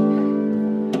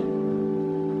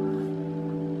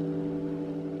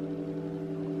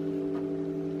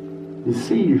 You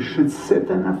see, you should sit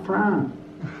in the front.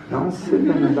 Don't sit in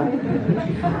the back.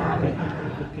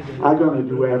 I'm going to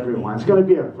do everyone. It's going to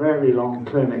be a very long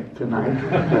clinic tonight.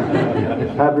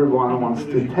 Everyone wants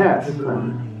to test.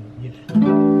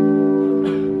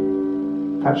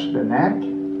 Touch the neck.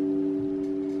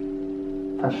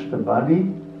 Touch the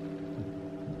body.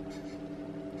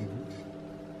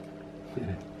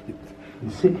 You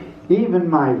see, even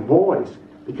my voice,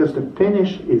 because the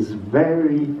finish is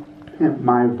very,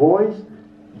 my voice,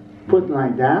 put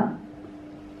like that,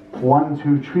 1,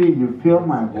 2, 3, you feel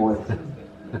my voice.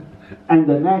 And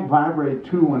the neck vibrates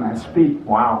too when I speak.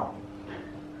 Wow.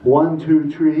 1, 2,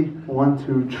 3, 1,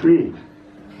 2, 3.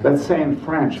 Let's say in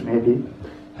French maybe.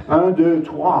 1, 2,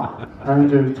 3. 1,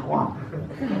 2, 3.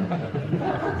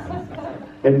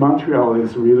 In Montreal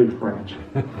it's really French.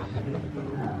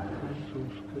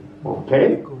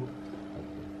 Okay?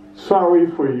 Sorry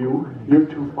for you, you're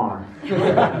too far.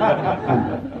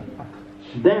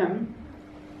 Then,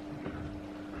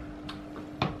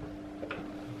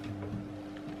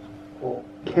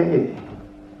 okay.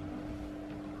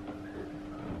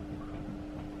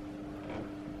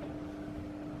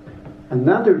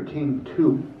 Another thing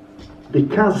too,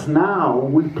 because now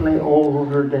we play all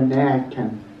over the neck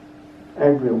and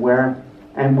everywhere,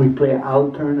 and we play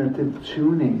alternative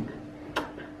tuning.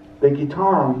 The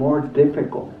guitar are more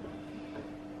difficult.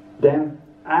 Then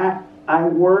I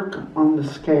work on the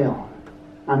scale.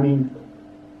 I mean,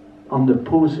 on the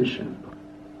position.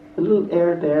 A little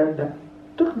air there. That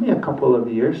took me a couple of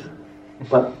years.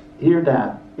 But hear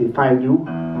that. If I do.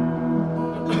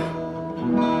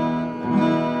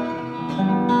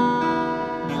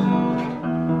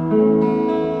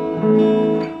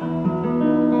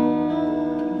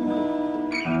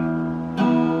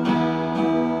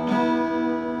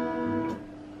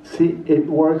 See, it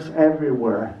works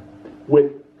everywhere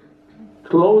with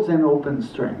closed and open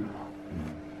string.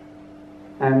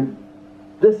 And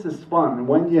this is fun.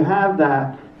 When you have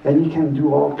that, then you can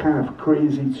do all kind of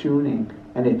crazy tuning,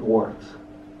 and it works.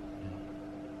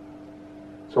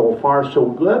 So far, so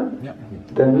good. Yep.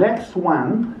 The next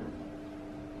one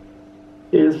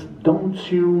is don't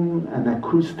tune an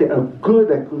acoustic, a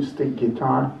good acoustic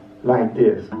guitar like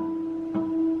this.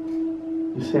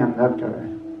 You see, I'm not gonna.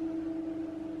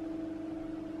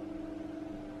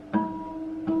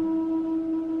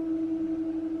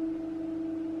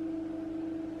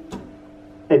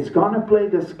 It's gonna play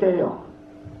the scale,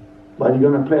 but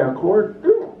you're gonna play a chord,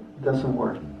 doesn't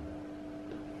work.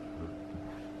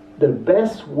 The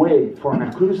best way for an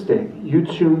acoustic, you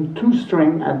tune 2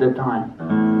 strings at the time.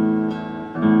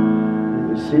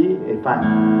 You see, if I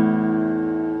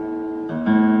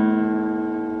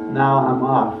now I'm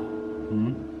off.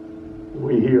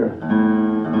 We hear.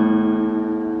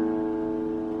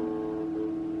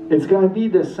 It's gonna be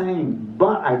the same,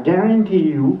 but I guarantee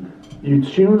you, you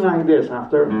tune like this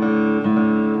after,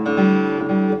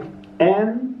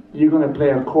 and you're going to play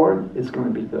a chord, it's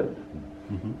going to be good.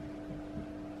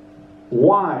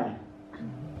 Why?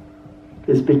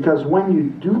 It's because when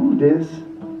you do this,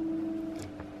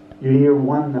 you hear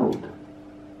one note.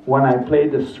 When I play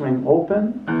the string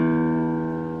open,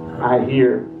 I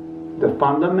hear the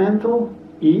fundamental,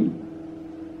 E,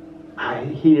 I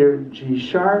hear G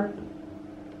sharp,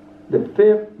 the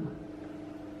 5th,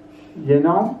 you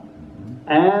know,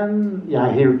 and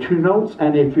I hear 2 notes,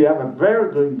 and if you have a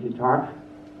very good guitar,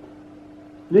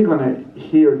 you're going to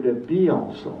hear the B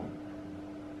also.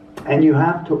 And you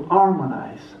have to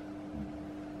harmonize.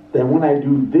 Then when I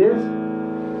do this,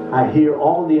 I hear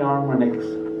all the harmonics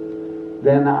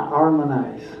then I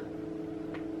harmonize.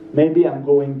 Maybe I'm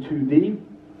going too deep,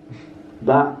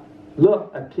 but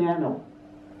look, a piano.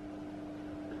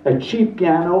 A cheap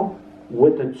piano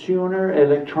with a tuner,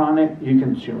 electronic, you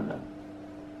can tune it.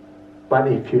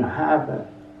 But if you have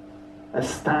a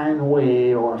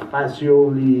Steinway or a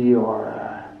Fazioli or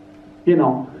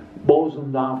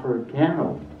Bosendorfer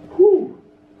piano,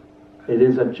 it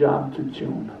is a job to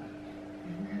tune.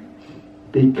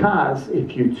 Because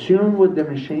if you tune with the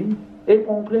machine, it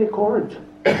won't play chords.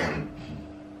 Then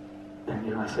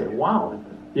you're going to say, wow,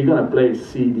 you're going to play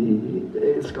CD,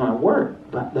 it's going to work.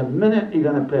 But the minute you're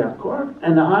going to play a chord,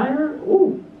 and higher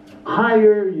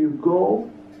you go,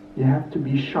 you have to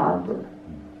be sharper.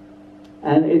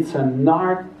 And it's an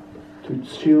art to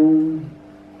tune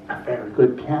a very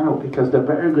good piano, because the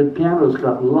very good piano's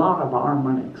got a lot of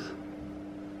harmonics.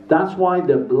 That's why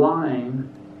the blind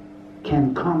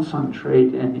can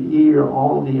concentrate and hear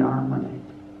all the harmony.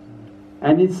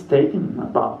 And it's taken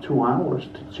about 2 hours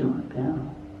to tune a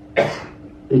piano.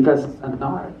 Because it's an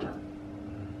art.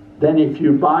 Then if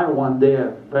you buy one day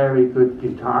a very good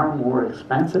guitar, more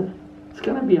expensive, it's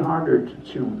going to be harder to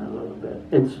tune a little bit.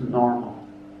 It's normal.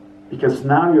 Because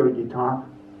now your guitar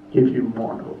gives you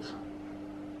more notes.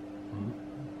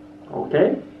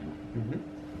 Okay?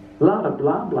 A lot of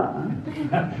blah blah, huh?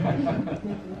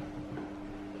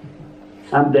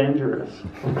 I'm dangerous.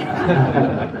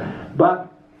 But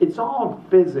it's all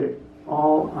physics,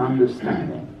 all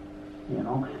understanding.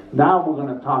 Now we're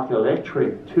going to talk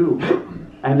electric too.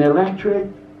 And electric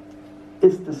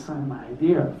is the same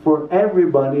idea. For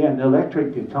everybody, an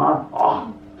electric guitar,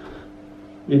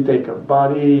 you take a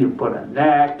body, you put a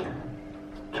neck,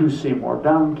 2 Seymour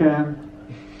Duncan,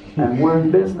 and we're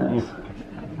in business.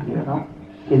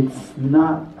 It's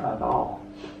not at all.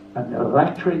 An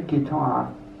electric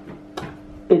guitar,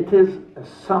 it is a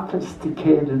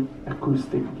sophisticated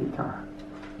acoustic guitar.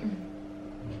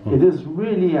 It is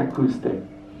really acoustic.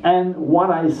 And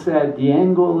what I said, the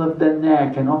angle of the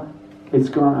neck and all, it's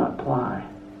going to apply.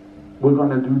 We're going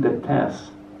to do the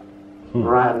test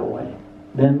right away.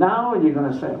 Then now you're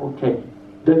going to say, okay,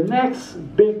 the next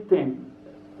big thing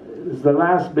is the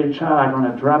last big shot. I'm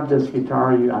going to drop this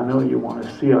guitar. I know you want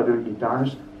to see other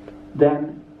guitars.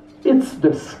 Then it's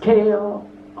the scale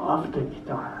of the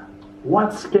guitar.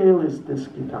 What scale is this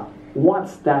guitar?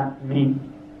 What's that mean?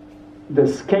 The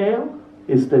scale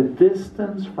is the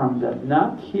distance from the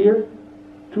nut here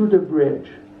to the bridge.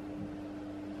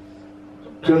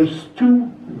 There's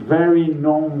 2 very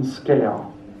known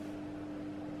scales.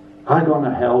 I'm going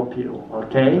to help you,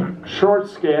 okay? Short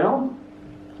scale,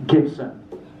 Gibson.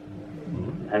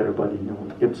 Everybody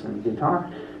knows Gibson guitar.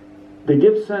 The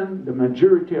Gibson, the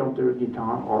majority of their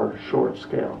guitar are short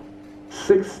scale.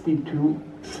 62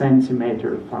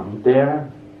 centimeters from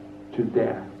there to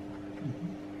there.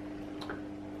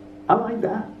 I like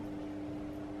that.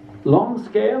 Long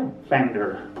scale,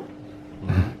 Fender.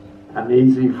 And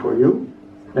easy for you.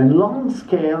 Then long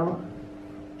scale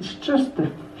is just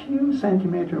a few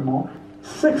centimeters more,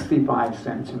 65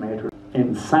 centimeters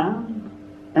in sound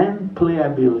and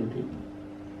playability.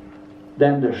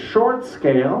 Then the short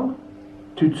scale,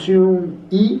 to tune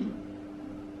E,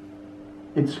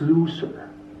 it's looser.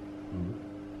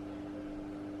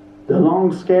 The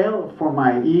long scale for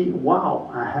my E,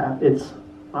 it's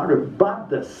harder, but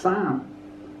the sound,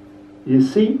 you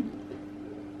see,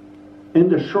 in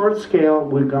the short scale,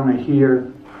 we're going to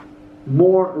hear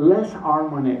less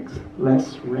harmonics,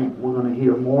 less ring. We're going to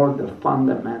hear more the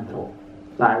fundamental.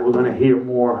 Like we're going to hear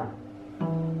more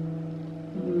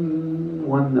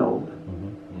one note.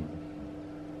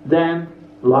 Then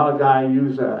a lot of guys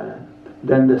use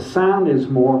then the sound is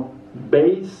more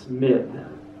bass mid.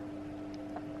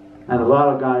 And a lot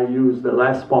of guys use the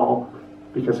Les Paul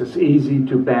because it's easy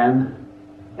to bend.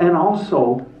 And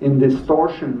also in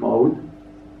distortion mode,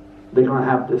 they're going to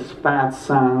have this fat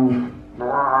sound,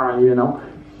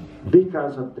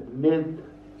 because of the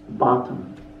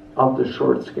mid-bottom of the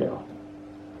short scale.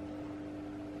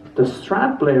 The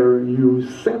Strat player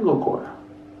use single coil.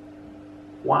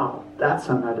 Wow, that's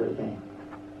another game.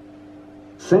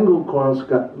 Single coils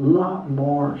got a lot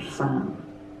more sound.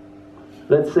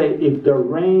 Let's say if the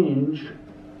range,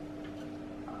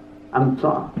 I'm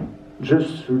talking,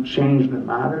 just to change the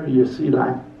matter, you see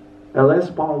like a Les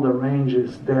Paul, the range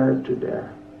is there to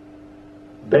there.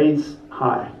 Bass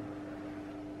high.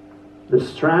 The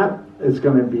Strat is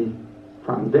going to be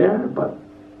from there, but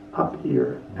up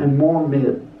here, and more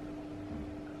mid.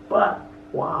 But,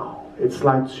 wow, it's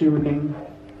like tuning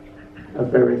a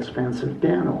very expensive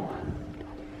piano.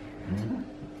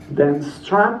 Then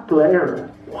Strat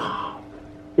player, wow,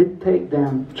 it takes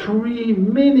them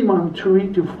minimum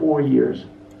 3 to 4 years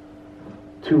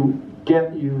to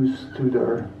get used to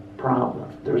their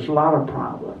problem. There's a lot of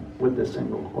problem with the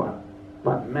single coil,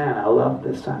 but man, I love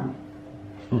the sound.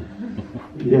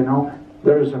 You know,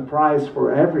 there's a price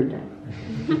for everything.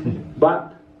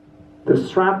 But the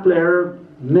Strat player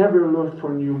never looked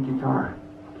for new guitar.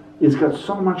 He's got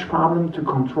so much problem to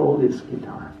control his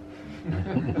guitar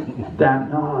that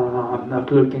no, I'm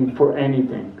not looking for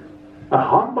anything. A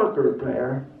humbucker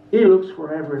player, he looks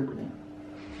for everything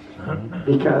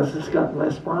because he's got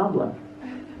less problem.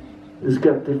 He's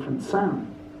got different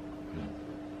sound.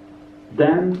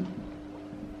 Then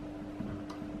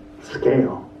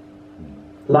scale.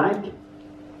 Like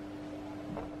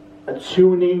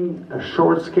tuning a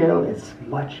short scale is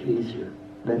much easier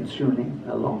than tuning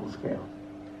a long scale.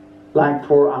 Like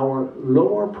for our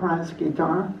lower price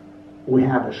guitar, we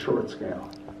have a short scale.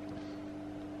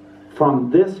 From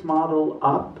this model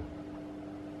up,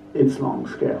 it's long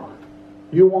scale.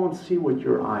 You won't see with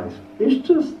your eyes. It's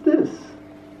just this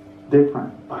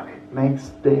different, but it makes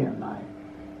day and night.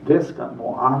 This got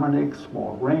more harmonics,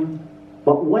 more ring.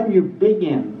 But when you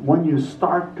begin, when you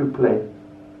start to play,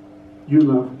 you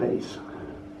love bass.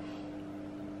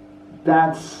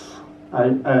 That's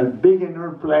a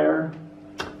beginner player.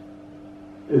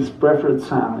 His preferred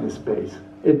sound is bass.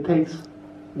 It takes,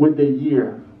 with the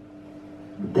year,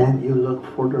 then you look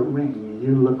for the ring,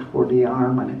 you look for the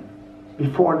harmony.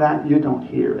 Before that, you don't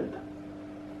hear it.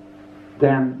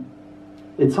 Then,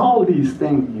 it's all these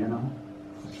things, you know,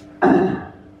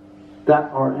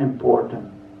 that are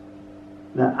important.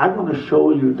 Now, I'm going to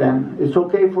show you then. It's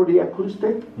okay for the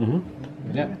acoustic?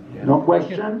 Mm-hmm. Yeah. No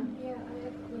question? Yeah, I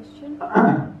have a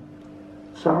question.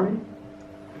 Sorry?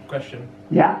 Question.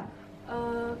 Yeah.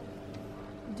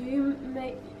 Do you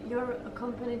make your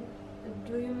company?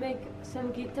 Do you make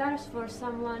some guitars for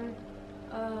someone?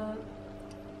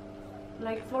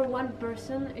 Like for one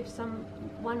person, if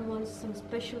someone wants some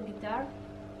special guitar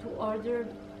to order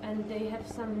and they have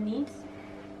some needs,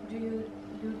 do you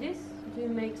do this? Do you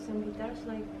make some guitars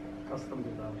like Custom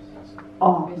guitars.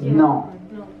 Oh, Yeah. no.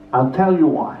 No. I'll tell you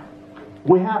why.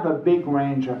 We have a big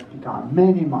range of guitar,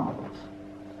 many models.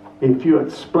 If you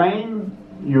explain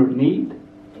your need,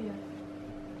 Yeah.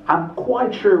 I'm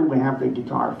quite sure we have the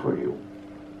guitar for you.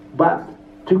 But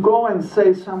to go and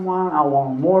say someone, I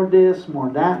want more this, more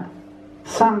that,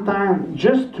 sometimes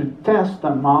just to test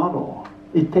a model,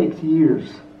 it takes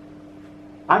years.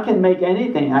 I can make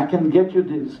anything. I can get you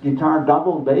this guitar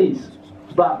double bass,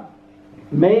 but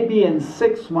maybe in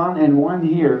 6 months and 1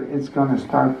 year, it's going to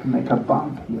start to make a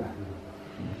bump here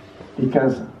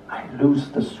because I lose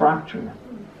the structure.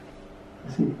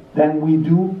 See, then we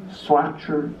do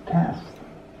structure test.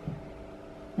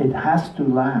 It has to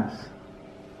last.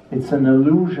 It's an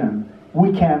illusion.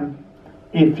 We can,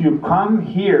 if you come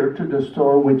here to the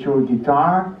store with your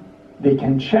guitar, they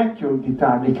can check your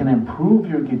guitar. They can improve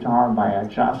your guitar by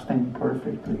adjusting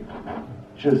perfectly.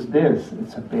 Just this,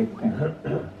 it's a big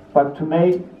thing. But to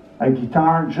make a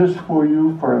guitar just for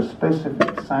you for a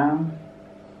specific sound,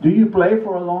 do you play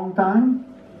for a long time?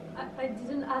 I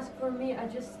didn't ask for me. I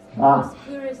just Ah. was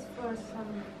curious for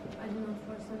some. I don't know,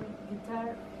 for some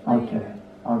guitar Okay, player.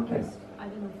 okay. Who's, I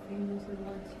don't know, famous or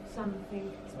want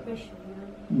something special, you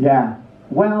know? Yeah,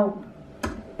 well,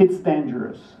 it's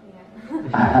dangerous. Yeah.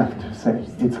 I have to say,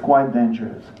 it's quite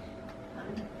dangerous.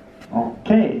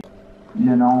 Okay,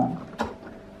 you know,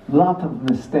 lot of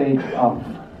mistake of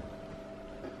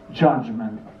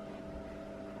judgment,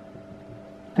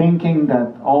 thinking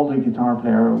that all the guitar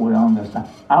player will understand.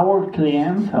 Our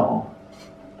clientele,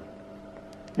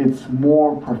 it's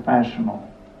more professional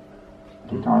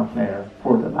guitar player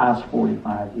for the last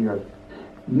 45 years.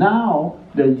 Now,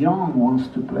 the young wants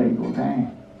to play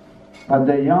Godin. But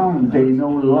the young, they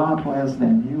know a lot less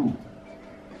than you.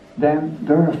 Then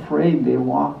they're afraid. They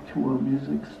walk to a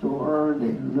music store,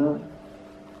 they look.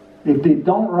 If they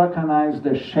don't recognize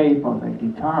the shape of the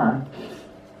guitar,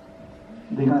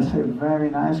 they're going to say, very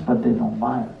nice, but they don't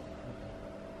buy it.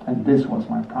 And this was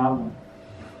my problem.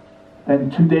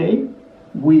 And today,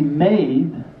 we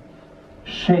made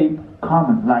shape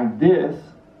common. Like this,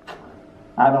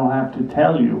 I don't have to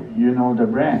tell you, you know the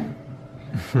brand.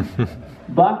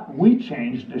 But we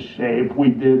changed the shape. We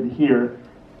did here,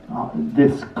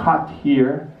 this cut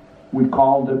here, we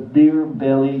call the beer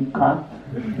belly cut.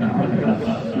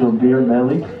 Your beer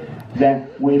belly. Then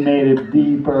we made it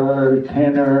deeper,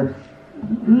 thinner.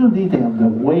 Real detail, the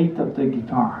weight of the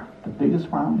guitar. The biggest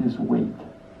problem is weight.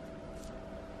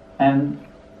 And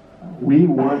we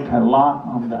work a lot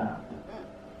on that.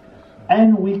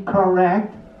 And we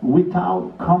correct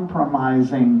without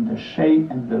compromising the shape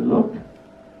and the look.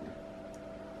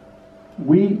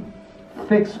 We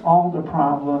fix all the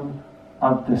problem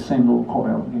of the single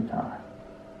coil guitar.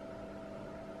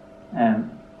 And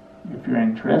if you're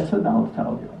interested, I'll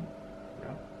tell you.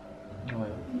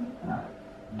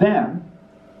 Then,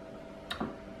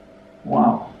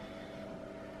 wow.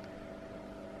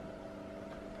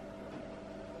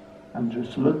 I'm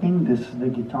just looking, this is the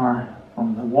guitar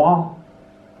from the wall.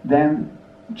 Then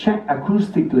check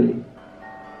acoustically.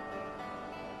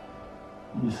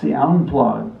 You see,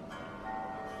 unplugged.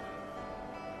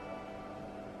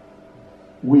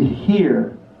 We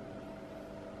hear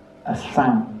a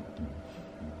sound.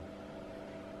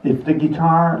 If the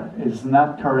guitar is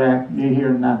not correct, you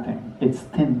hear nothing. It's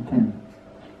tin.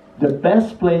 The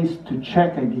best place to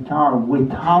check a guitar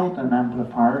without an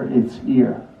amplifier is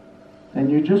ear. Then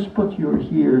you just put your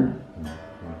ear.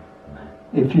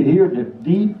 If you hear the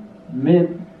deep,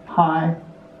 mid, high,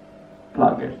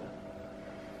 plug it.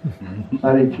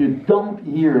 But if you don't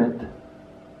hear it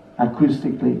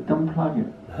acoustically, don't plug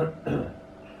it.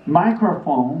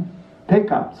 Microphone,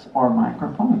 pickups or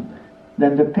microphone.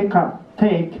 Then the pickup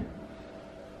take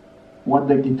what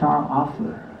the guitar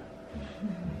offers.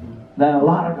 Then a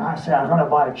lot of guys say, I'm going to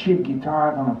buy a cheap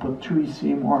guitar, I'm going to put 3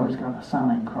 Seymour, it's going to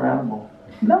sound incredible.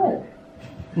 No.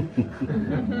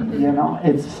 You know,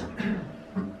 it's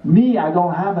me, I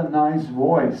don't have a nice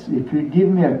voice. If you give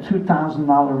me a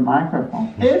 $2,000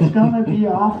 microphone, it's going to be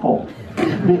awful.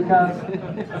 Because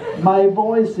my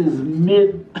voice is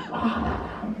mid,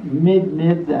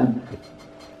 and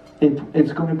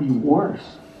it's going to be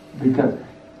worse. Because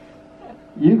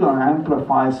you're going to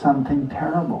amplify something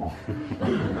terrible.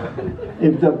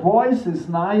 If the voice is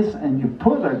nice and you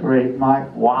put a great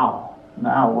mic, wow,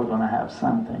 now we're going to have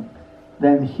something.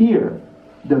 Then here,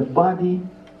 the body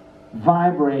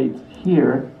vibrates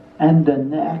here, and the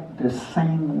neck the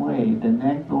same way. The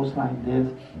neck goes like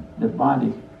this, the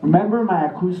body. Remember my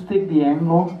acoustic, the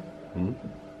angle?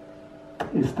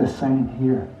 It's the same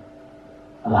here.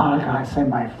 A lot of guys say,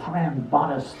 my friend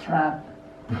bought a Strat.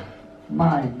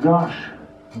 My gosh,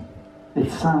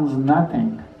 it sounds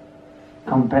nothing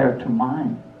compared to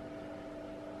mine.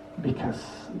 Because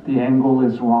the angle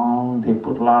is wrong, they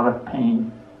put a lot of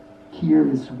paint. Here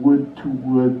is wood to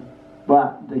wood,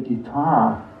 but the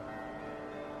guitar,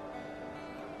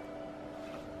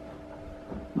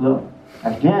 look,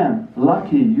 again,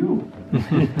 lucky you.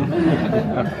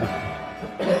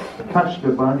 Touch the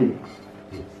body,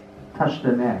 touch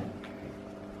the neck,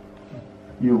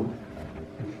 you.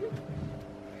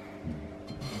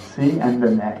 See, and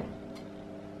the neck.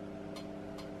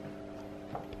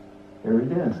 There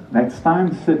it is. Next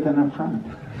time, sit in the front.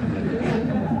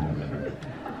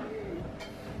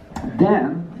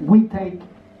 Then we take,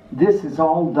 this is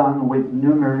all done with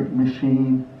numeric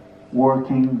machine,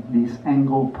 working these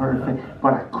angle perfect,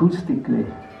 but acoustically,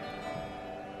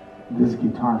 this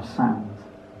guitar sounds.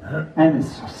 And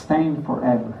it's sustained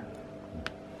forever.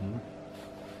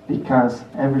 Because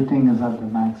everything is at the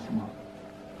maximum.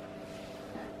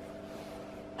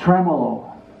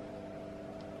 Tremolo.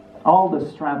 All the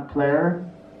Strat player,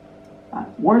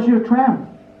 where's your trem?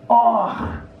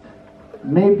 Oh,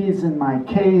 maybe it's in my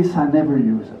case, I never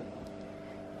use it.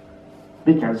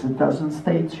 Because it doesn't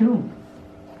stay tuned.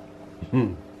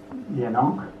 You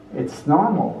know, it's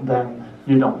normal, then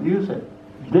you don't use it.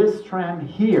 This trem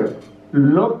here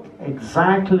looked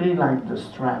exactly like the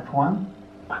Strat one,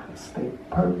 but it stayed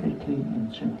perfectly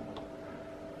in tune.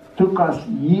 Took us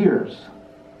years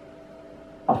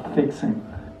of fixing.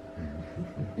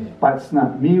 But it's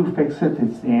not me who fixed it,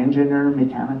 it's the engineer,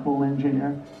 mechanical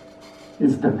engineer.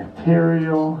 It's the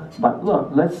material. But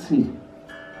look, let's see.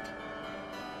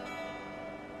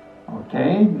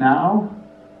 Okay, now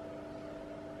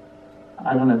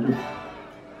I'm gonna do.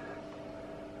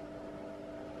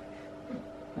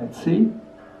 Let's see.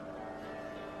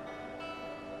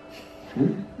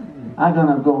 See? I'm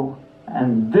gonna go,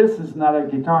 and this is not a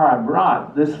guitar I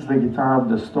brought. This is the guitar of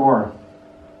the store.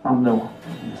 From the,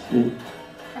 you see.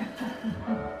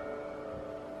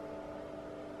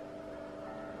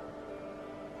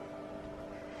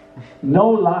 No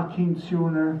locking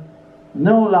tuner,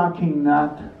 no locking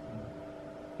nut.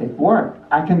 It worked.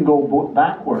 I can go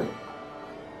backward.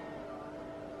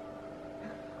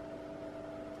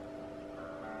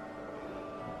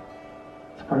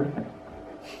 It's perfect.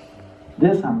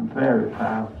 This I'm very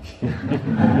proud.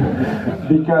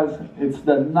 Because it's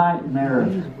the nightmare.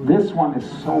 This one is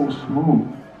so smooth.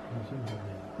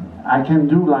 I can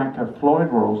do like a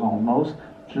Floyd Rose almost,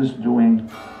 just doing,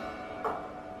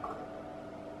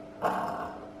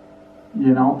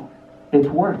 you know, it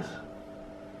works.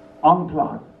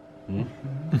 Unplug.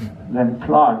 Then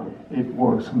plug, it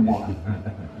works more.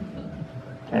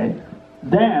 Okay?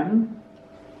 Then,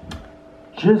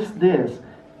 just this.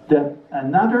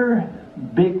 Another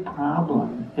big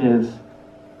problem is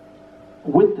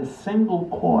with the single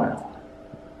coil,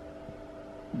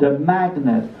 the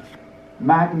magnet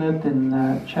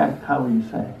in Czech, how do you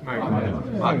say?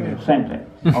 Magnet. Same thing.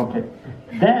 Okay.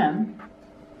 Then,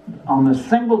 on the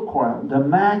single coil, the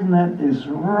magnet is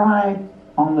right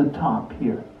on the top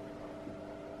here.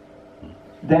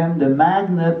 Then the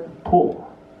magnet pull.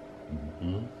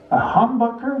 A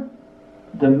humbucker,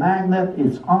 the magnet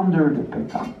is under the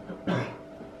pickup.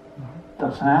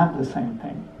 Doesn't have the same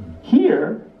thing.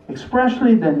 Here,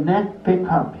 especially the neck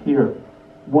pickup here,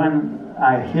 when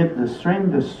I hit the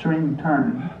string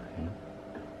turns.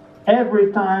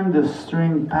 Every time the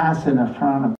string passes in the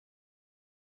front of